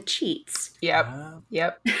know all the cheats. Yep.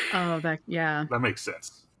 Oh, that That makes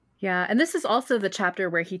sense. Yeah, and this is also the chapter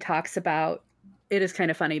where he talks about, it is kind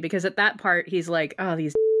of funny because at that part he's like, oh,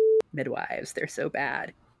 these midwives, they're so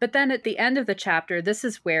bad. But then at the end of the chapter, this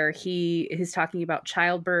is where he is talking about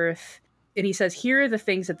childbirth. And he says, here are the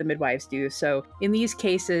things that the midwives do. So in these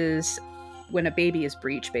cases, when a baby is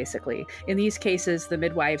breached, basically, in these cases, the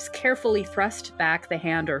midwives carefully thrust back the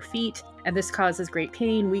hand or feet, and this causes great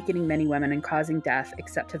pain, weakening many women and causing death,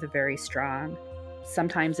 except to the very strong.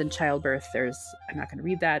 Sometimes in childbirth, I'm not going to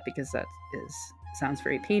read that because that sounds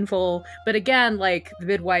very painful. But again, like the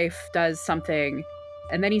midwife does something.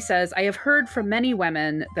 And then he says, I have heard from many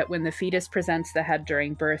women that when the fetus presents the head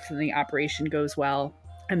during birth and the operation goes well,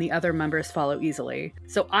 and the other members follow easily.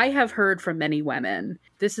 So I have heard from many women.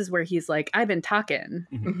 This is where he's like, I've been talking.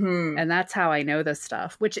 Mm-hmm. And that's how I know this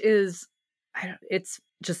stuff, which is, it's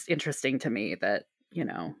just interesting to me that,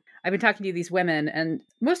 I've been talking to these women and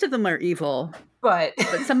most of them are evil, but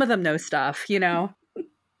some of them know stuff,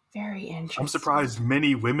 Very interesting. I'm surprised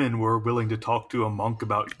many women were willing to talk to a monk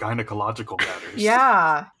about gynecological matters.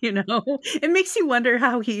 Yeah. It makes you wonder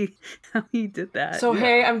how he did that. So,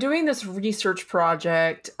 hey, I'm doing this research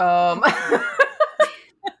project.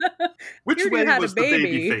 Which way was the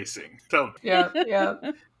baby facing? Tell me.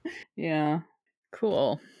 Yeah. Yeah.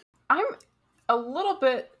 Cool. I'm a little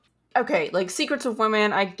bit... Okay, like Secrets of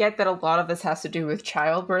Women, I get that a lot of this has to do with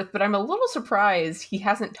childbirth, but I'm a little surprised he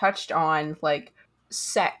hasn't touched on, like,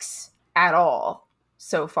 sex at all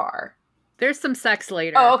so far. There's some sex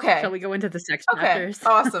later. Oh, okay. Shall we go into the sex chapters?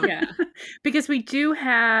 Awesome. Yeah. Because we do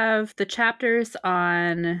have the chapters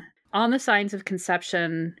on the signs of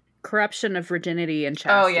conception, corruption of virginity, and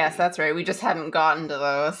chastity. Oh, yes, that's right. We just hadn't gotten to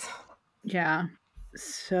those. Yeah.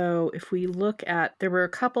 So if we look at, there were a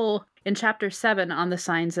couple in chapter 7 on the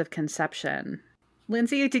signs of conception.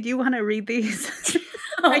 Lindsay, did you want to read these?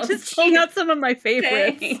 I just pulled out some of my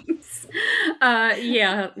favorites.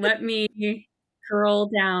 Yeah, let me scroll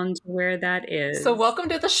down to where that is. So welcome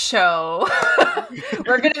to the show.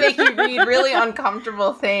 We're going to make you read really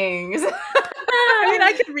uncomfortable things. I mean,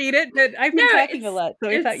 I can read it, but I've been talking a lot, so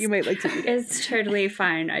I thought you might like to read it. It's totally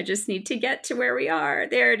fine. I just need to get to where we are.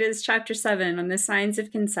 There it is, chapter 7 on the signs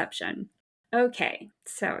of conception. Okay,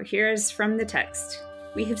 so here's from the text.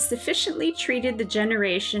 We have sufficiently treated the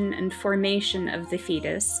generation and formation of the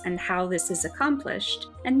fetus and how this is accomplished,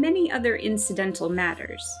 and many other incidental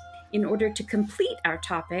matters. In order to complete our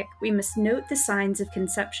topic, we must note the signs of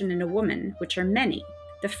conception in a woman, which are many.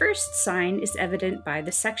 The first sign is evident by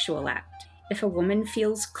the sexual act. If a woman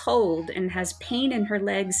feels cold and has pain in her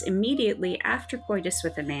legs immediately after coitus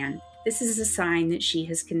with a man, this is a sign that she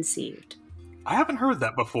has conceived. I haven't heard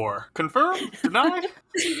that before. Confirm? Deny?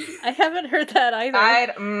 I haven't heard that either.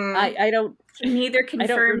 I don't. Neither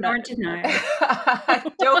confirm nor deny.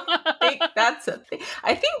 I don't think that's a thing.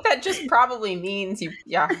 I think that just probably means you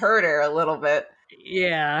hurt her a little bit.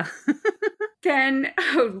 Yeah. Then,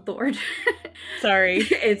 oh Lord. Sorry.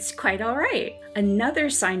 It's quite all right.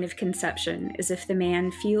 Another sign of conception is if the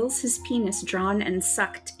man feels his penis drawn and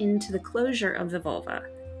sucked into the closure of the vulva.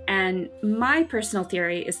 And my personal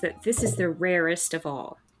theory is that this is the rarest of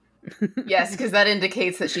all. Yes, because that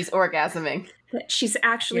indicates that she's orgasming. That she's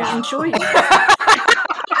actually enjoying it.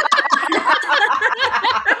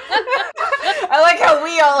 I like how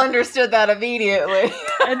we all understood that immediately.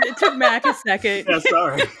 And it took Mac a second. Yeah,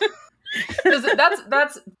 sorry.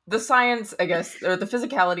 That's the science, I guess, or the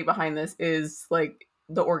physicality behind this is like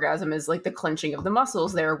the orgasm is like the clenching of the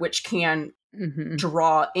muscles there, which can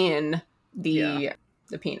draw in the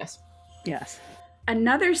penis. Yes.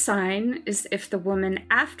 Another sign is if the woman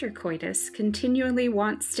after coitus continually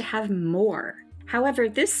wants to have more. However,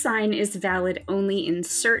 this sign is valid only in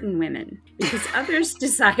certain women, because others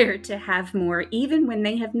desire to have more even when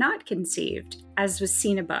they have not conceived, as was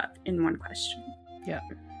seen above in one question. Yeah.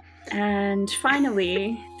 And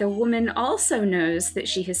finally, the woman also knows that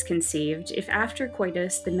she has conceived if after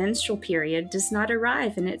coitus the menstrual period does not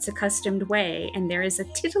arrive in its accustomed way and there is a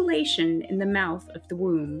titillation in the mouth of the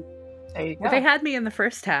womb. There you go. Well, they had me in the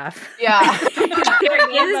first half. Yeah.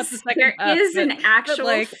 there is an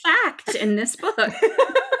actual fact in this book.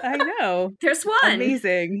 I know. There's one.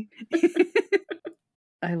 Amazing.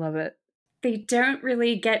 I love it. They don't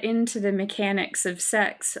really get into the mechanics of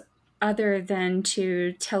sex other than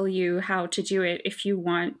to tell you how to do it if you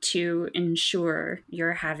want to ensure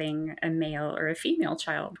you're having a male or a female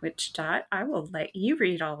child, which, Dot, I will let you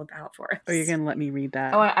read all about for us. Oh, you're going to let me read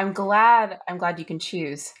that? Oh, I'm glad you can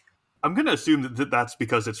choose. I'm going to assume that that's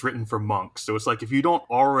because it's written for monks. So it's like, if you don't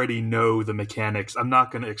already know the mechanics, I'm not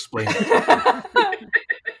going to explain it.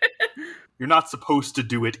 You're not supposed to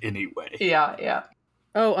do it anyway. Yeah.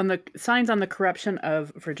 Oh, on the signs on the corruption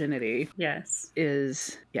of virginity Yes.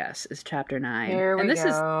 is chapter 9. Here we And this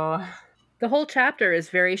is go. the whole chapter is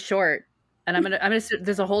very short. And I'm gonna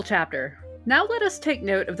there's a whole chapter. Now let us take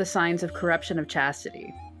note of the signs of corruption of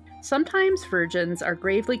chastity. Sometimes virgins are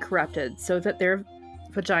gravely corrupted so that their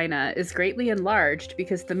vagina is greatly enlarged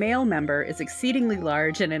because the male member is exceedingly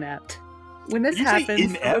large and inept. When this Did you say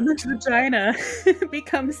happens, the inept? woman's vagina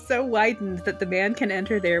becomes so widened that the man can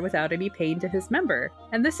enter there without any pain to his member.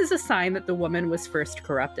 And this is a sign that the woman was first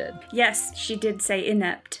corrupted. Yes, she did say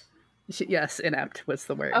inept. Yes, inept was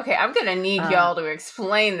the word. Okay, I'm gonna need y'all to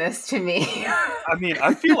explain this to me. I mean,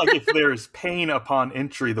 I feel like if there's pain upon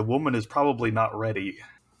entry, the woman is probably not ready.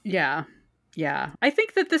 Yeah. Yeah. I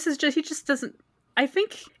think that this is he just doesn't. I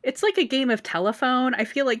think it's like a game of telephone. I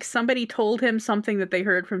feel like somebody told him something that they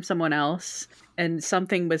heard from someone else and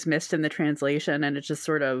something was missed in the translation and it's just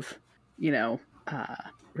sort of,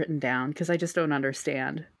 written down because I just don't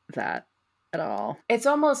understand that at all. It's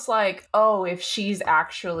almost like, oh, if she's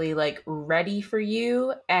actually like ready for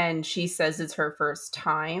you and she says it's her first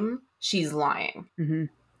time, she's lying. Mm-hmm.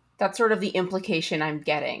 That's sort of the implication I'm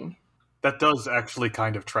getting. That does actually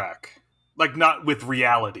kind of track. Like, not with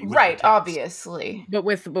reality. With Right, the text. obviously. But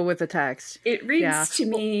with the text. It reads Yeah. to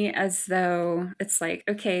me as though it's like,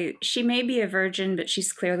 okay, she may be a virgin, but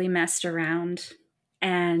she's clearly messed around.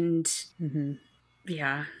 And Mm-hmm.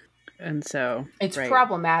 yeah. And so It's right.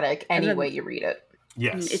 problematic any then- way you read it.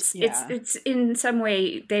 Yes. It's in some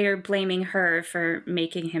way they are blaming her for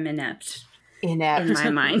making him inept. Inept. In my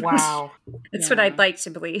mind. Wow. That's what I'd like to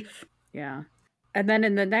believe. Yeah. And then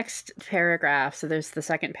in the next paragraph, so there's the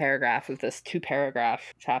second paragraph of this 2-paragraph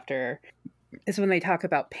chapter, is when they talk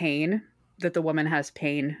about pain, that the woman has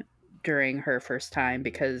pain during her first time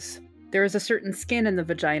because there is a certain skin in the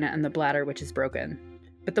vagina and the bladder which is broken.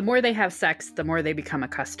 But the more they have sex, the more they become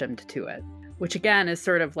accustomed to it, which again is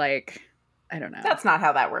sort of like, I don't know. That's not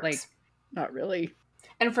how that works. Like, not really.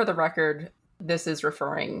 And for the record, this is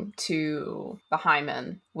referring to the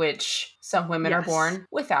hymen, which some women are Yes. born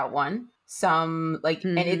without one. Some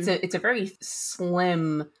and it's a very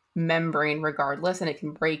slim membrane regardless, and it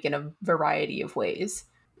can break in a variety of ways.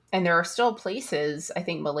 And there are still places, I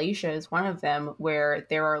think Malaysia is one of them, where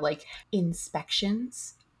there are like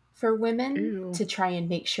inspections for women Ew. to try and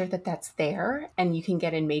make sure that that's there, and you can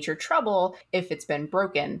get in major trouble if it's been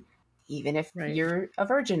broken, even if Right. you're a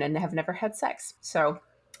virgin and have never had sex. So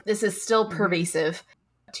this is still pervasive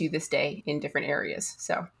to this day in different areas.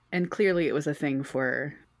 So, And clearly it was a thing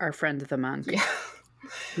for our friend the monk yeah.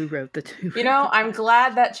 who wrote the two. You know, I'm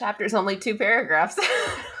glad that chapter's only 2 paragraphs.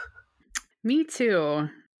 Me too.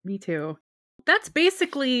 That's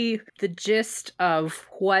basically the gist of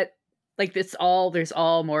what, like, there's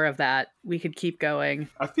all more of that. We could keep going.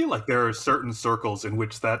 I feel like there are certain circles in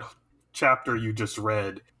which that chapter you just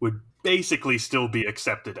read would basically still be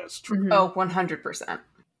accepted as true. Mhm. Oh, 100%.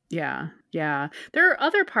 Yeah. There are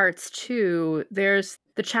other parts too. There's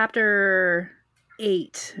the chapter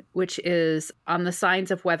 8, which is on the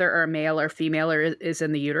signs of whether a male or female is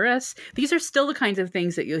in the uterus. These are still the kinds of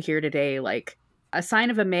things that you'll hear today, like a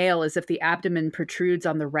sign of a male is if the abdomen protrudes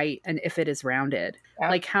on the right and if it is rounded.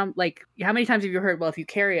 Yep. How many times have you heard, well, if you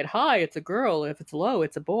carry it high, it's a girl, if it's low,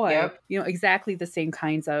 it's a boy. Yep. You know, exactly the same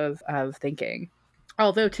kinds of thinking.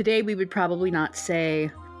 Although today we would probably not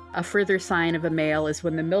say a further sign of a male is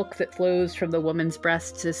when the milk that flows from the woman's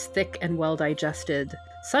breasts is thick and well digested,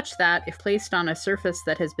 such that, if placed on a surface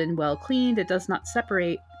that has been well cleaned, it does not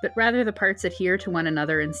separate, but rather the parts adhere to one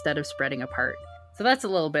another instead of spreading apart. So that's a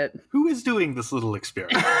little bit... Who is doing this little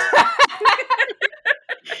experiment?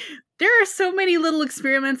 There are so many little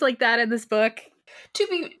experiments like that in this book.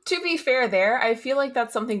 To be fair there, I feel like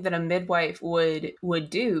that's something that a midwife would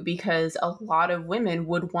do, because a lot of women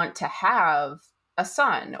would want to have a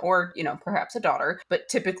son, or, you know, perhaps a daughter, but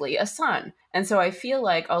typically a son. And so I feel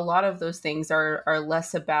like a lot of those things are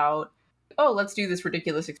less about, oh, let's do this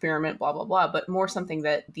ridiculous experiment, blah, blah, blah, but more something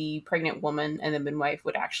that the pregnant woman and the midwife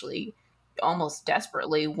would actually almost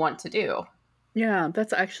desperately want to do. Yeah,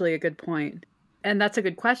 that's actually a good point. And that's a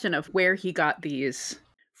good question of where he got these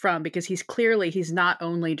from, because he's not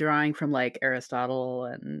only drawing from like Aristotle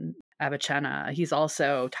and Avicenna, he's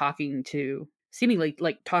also seemingly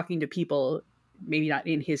talking to people, maybe not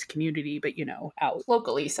in his community, but, you know, out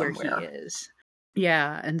Locally where somewhere. he is.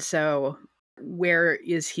 Yeah, and so where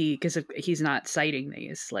is he? Because he's not citing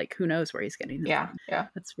these, like, who knows where he's getting them from. Yeah.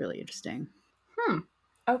 That's really interesting.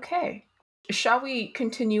 Okay. Shall we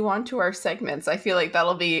continue on to our segments? I feel like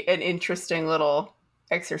that'll be an interesting little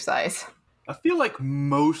exercise. I feel like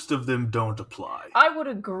most of them don't apply. I would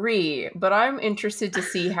agree, but I'm interested to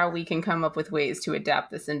see how we can come up with ways to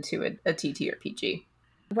adapt this into a TTRPG.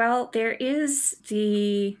 Well,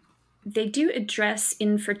 they do address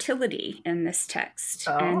infertility in this text,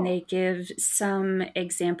 and they give some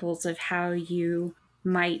examples of how you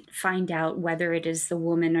might find out whether it is the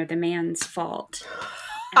woman or the man's fault.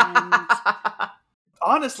 And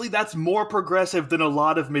Honestly, that's more progressive than a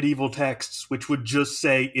lot of medieval texts, which would just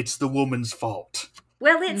say it's the woman's fault.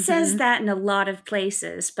 well, it says that in a lot of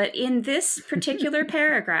places, but in this particular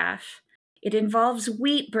paragraph, it involves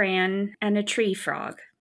wheat bran and a tree frog.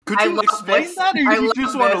 Could you explain that, or you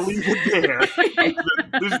just want to leave it there?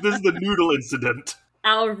 This is the noodle incident.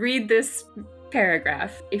 I'll read this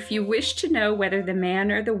paragraph. If you wish to know whether the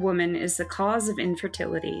man or the woman is the cause of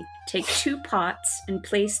infertility, take 2 pots and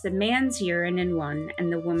place the man's urine in one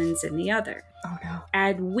and the woman's in the other. Oh no.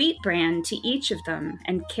 Add wheat bran to each of them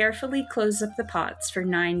and carefully close up the pots for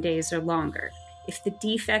 9 days or longer. If the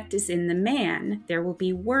defect is in the man, there will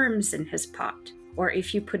be worms in his pot. Or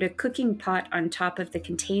if you put a cooking pot on top of the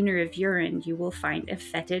container of urine, you will find a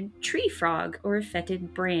fetid tree frog or a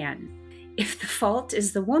fetid bran. If the fault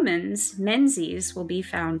is the woman's, Menzies will be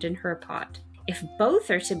found in her pot. If both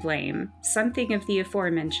are to blame, something of the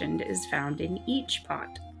aforementioned is found in each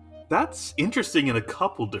pot. That's interesting in a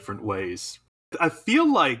couple different ways. I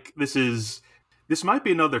feel like this might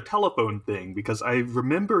be another telephone thing, because I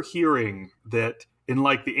remember hearing that in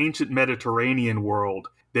like the ancient Mediterranean world,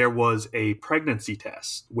 there was a pregnancy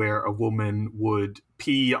test where a woman would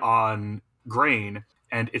pee on grain,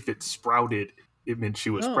 and if it sprouted, it meant she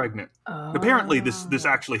was pregnant. Apparently, this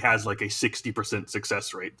actually has like a 60%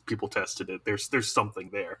 success rate. People tested it. There's something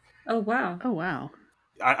there. Oh, wow. Oh, wow.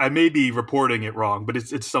 I may be reporting it wrong, but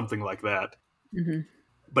it's something like that. Mm-hmm.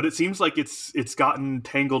 But it seems like it's gotten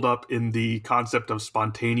tangled up in the concept of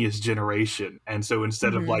spontaneous generation. And so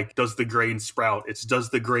instead of like, does the grain sprout, it's does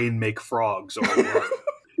the grain make frogs or what?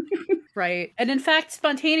 Right. And in fact,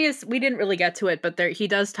 spontaneous, we didn't really get to it, but he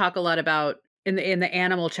does talk a lot about, in the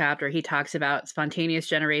animal chapter, he talks about spontaneous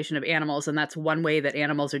generation of animals. And that's one way that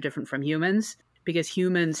animals are different from humans, because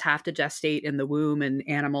humans have to gestate in the womb, and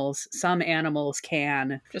some animals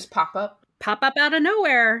can just pop up out of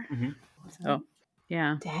nowhere. Mm-hmm. So,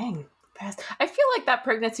 yeah. Dang. I feel like that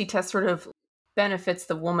pregnancy test sort of benefits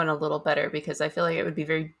the woman a little better, because I feel like it would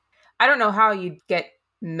be I don't know how you'd get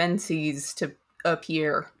menses to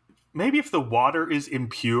appear. Maybe if the water is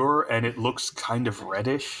impure and it looks kind of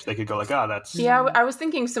reddish, they could go like, that's... Yeah, I was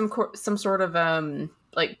thinking some sort of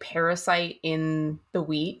like parasite in the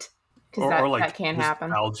wheat, because that can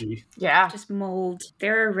happen. Algae. Yeah. Just mold.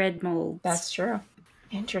 There are red molds. That's true.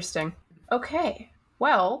 Interesting. Okay.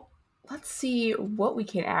 Well, let's see what we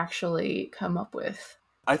can actually come up with.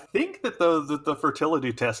 I think that the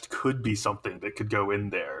fertility test could be something that could go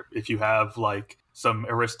in there. If you have like some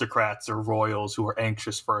aristocrats or royals who are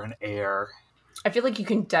anxious for an heir. I feel like you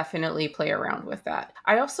can definitely play around with that.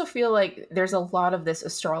 I also feel like there's a lot of this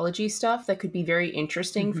astrology stuff that could be very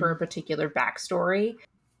interesting for a particular backstory.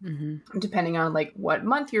 Mm-hmm. Depending on like what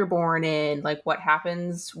month you're born in, like what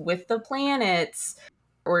happens with the planets,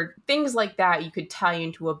 or things like that. You could tie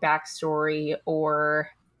into a backstory, or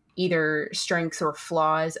either strengths or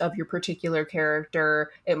flaws of your particular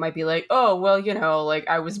character. It might be like, oh, well, like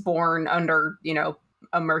I was born under,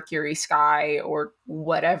 a Mercury sky or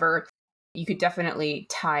whatever. You could definitely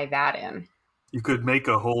tie that in. You could make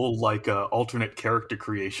a whole like alternate character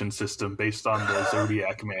creation system based on the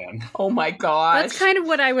Zodiac Man. Oh my gosh. That's kind of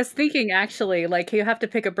what I was thinking, actually. Like, you have to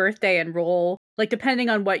pick a birthday and roll. Like, depending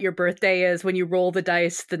on what your birthday is, when you roll the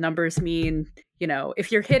dice, the numbers mean,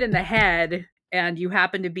 if you're hit in the head and you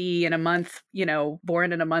happen to be in a month,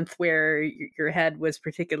 born in a month where your head was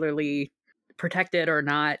particularly protected or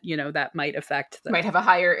not, that might affect might have a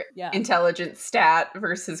higher intelligence stat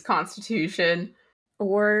versus constitution.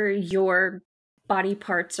 Or your body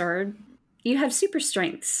parts you have super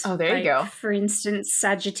strengths. Oh, there you go. For instance,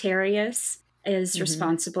 Sagittarius is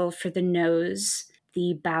responsible for the nose,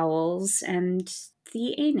 the bowels, and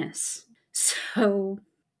the anus. So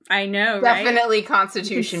I know, definitely right?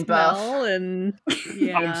 Constitution buff. And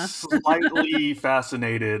I'm slightly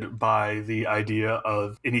fascinated by the idea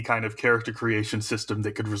of any kind of character creation system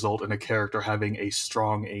that could result in a character having a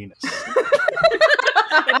strong anus.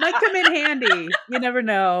 It might come in handy. You never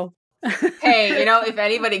know. Hey, if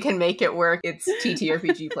anybody can make it work, it's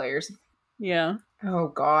TTRPG players. Yeah. Oh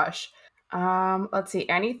gosh. Let's see.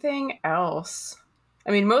 Anything else? I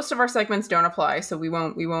mean, most of our segments don't apply, so we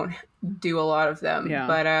won't do a lot of them. Yeah.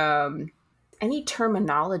 But any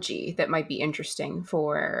terminology that might be interesting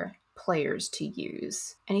for players to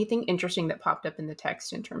use? Anything interesting that popped up in the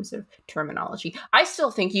text in terms of terminology? I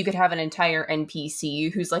still think you could have an entire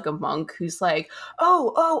NPC who's like a monk who's like,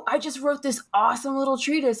 oh, I just wrote this awesome little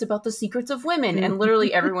treatise about the secrets of women. And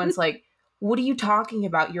literally everyone's like, what are you talking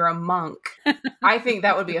about? You're a monk. I think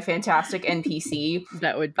that would be a fantastic NPC.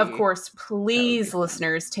 That would be. Of course, please,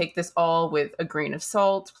 listeners, take this all with a grain of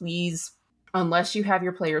salt. Please, unless you have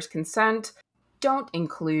your players' consent, don't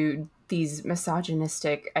include these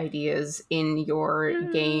misogynistic ideas in your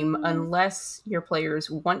game unless your players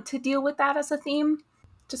want to deal with that as a theme.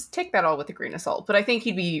 Just take that all with a grain of salt. But I think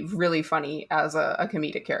he'd be really funny as a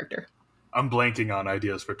comedic character. I'm blanking on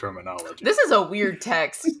ideas for terminology. This is a weird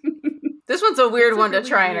text. This one's a weird one to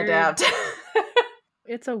try and adapt.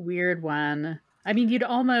 It's a weird one. I mean, you'd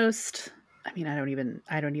almost... I mean, I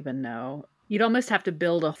don't even know. You'd almost have to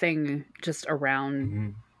build a thing just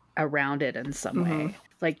around it in some way.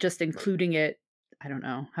 Like just including it, I don't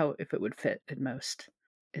know if it would fit in most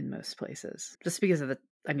places. Just because of the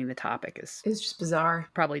topic is just bizarre.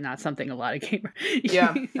 Probably not something a lot of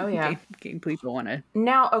game people want to.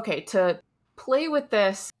 Now, okay, to play with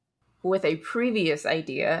this with a previous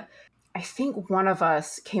idea, I think one of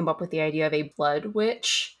us came up with the idea of a blood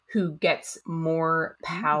witch who gets more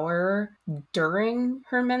power during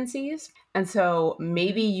her menses. And so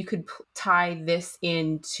maybe you could tie this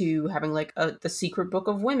into having like the secret book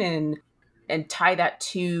of women and tie that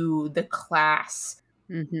to the class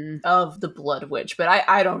of the blood witch. But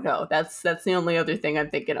I don't know. That's the only other thing I'm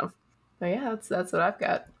thinking of. But yeah, that's what I've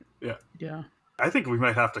got. Yeah. I think we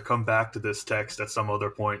might have to come back to this text at some other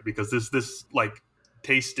point because this like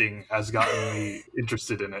tasting has gotten me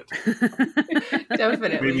interested in it.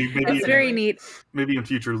 Definitely. Maybe it's very neat. Maybe in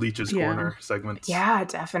future Leech's Corner segments. Yeah,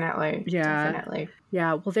 definitely. Definitely.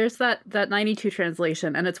 Yeah, well there's that 92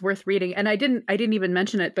 translation and it's worth reading. And I didn't even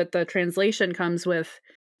mention it, but the translation comes with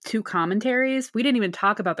 2 commentaries. We didn't even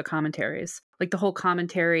talk about the commentaries. Like the whole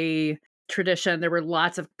commentary tradition, there were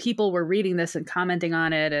lots of people were reading this and commenting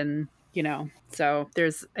on it, and so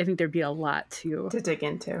I think there'd be a lot to dig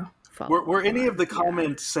into. Were any of the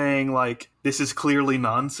comments saying, like, this is clearly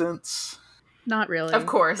nonsense? Not really. Of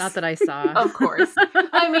course. Not that I saw. Of course.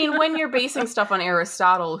 I mean, when you're basing stuff on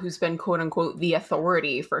Aristotle, who's been, quote-unquote, the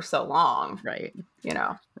authority for so long. Right.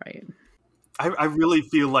 Right. I really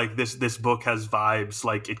feel like this book has vibes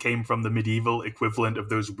like it came from the medieval equivalent of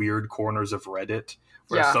those weird corners of Reddit,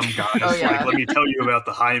 where some guys like, let me tell you about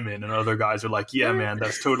the hymen, and other guys are like, yeah, man,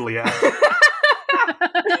 that's totally accurate.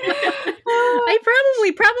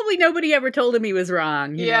 I probably nobody ever told him he was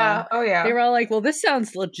wrong. Yeah. Oh, yeah. They were all like, well, this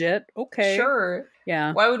sounds legit. Okay. Sure.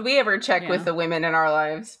 Yeah. Why would we ever check with the women in our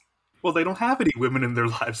lives? Well, they don't have any women in their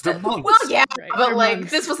lives. They're monks. Well, yeah, right. But They're like,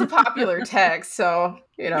 monks. This was a popular text, so,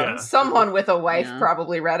 someone with a wife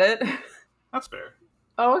probably read it. That's fair.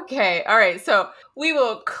 Okay, all right, so we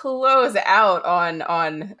will close out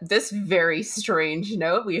on this very strange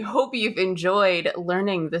note. We hope you've enjoyed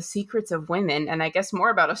learning the secrets of women, and I guess more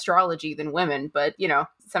about astrology than women, but,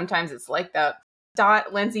 sometimes it's like that.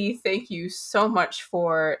 Dot, Lindsay, thank you so much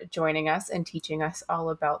for joining us and teaching us all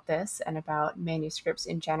about this and about manuscripts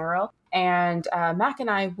in general. And Mac and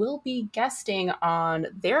I will be guesting on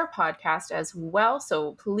their podcast as well,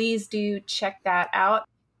 so please do check that out.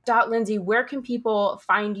 Dot, Lindsay, where can people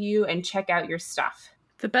find you and check out your stuff?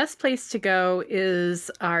 The best place to go is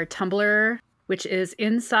our Tumblr, which is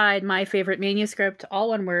inside my favorite manuscript, all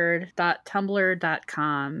one word,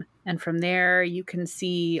 .tumblr.com. And from there, you can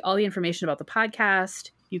see all the information about the podcast.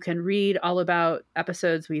 You can read all about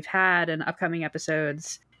episodes we've had and upcoming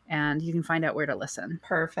episodes, and you can find out where to listen.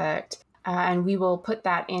 Perfect. And we will put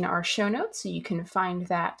that in our show notes so you can find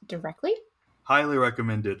that directly. Highly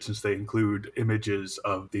recommend it since they include images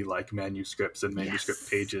of the manuscripts and manuscript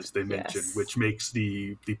pages they mention, which makes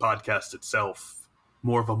the podcast itself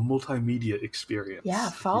more of a multimedia experience. Yeah,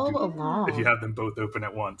 follow along. If you have them both open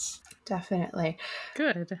at once. Definitely.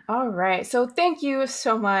 Good. All right. So thank you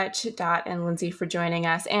so much, Dot and Lindsay, for joining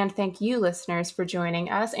us. And thank you, listeners, for joining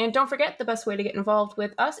us. And don't forget, the best way to get involved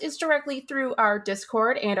with us is directly through our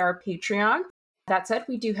Discord and our Patreon. That said,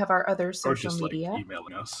 we do have our other social media.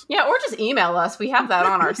 Emailing us. Yeah, or just email us. We have that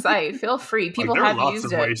on our site. Feel free. People there have are used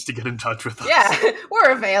lots of ways to get in touch with us. Yeah,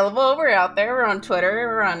 we're available. We're out there. We're on Twitter.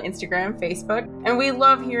 We're on Instagram, Facebook. And we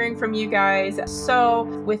love hearing from you guys. So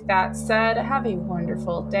with that said, have a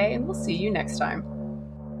wonderful day, and we'll see you next time.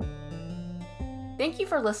 Thank you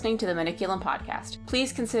for listening to the Maniculum Podcast.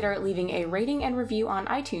 Please consider leaving a rating and review on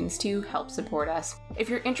iTunes to help support us. If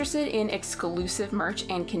you're interested in exclusive merch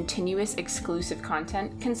and continuous exclusive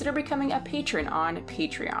content, consider becoming a patron on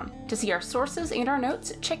Patreon. To see our sources and our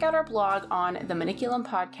notes, check out our blog on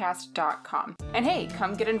themaniculumpodcast.com. And hey,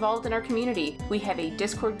 come get involved in our community. We have a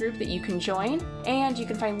Discord group that you can join, and you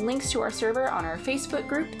can find links to our server on our Facebook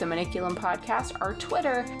group, The Maniculum Podcast, our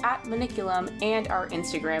Twitter, @Maniculum, and our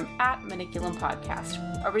Instagram, @Maniculum Podcast.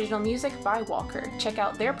 Original music by Walker. Check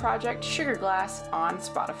out their project, Sugar Glass, on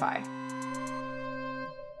Spotify.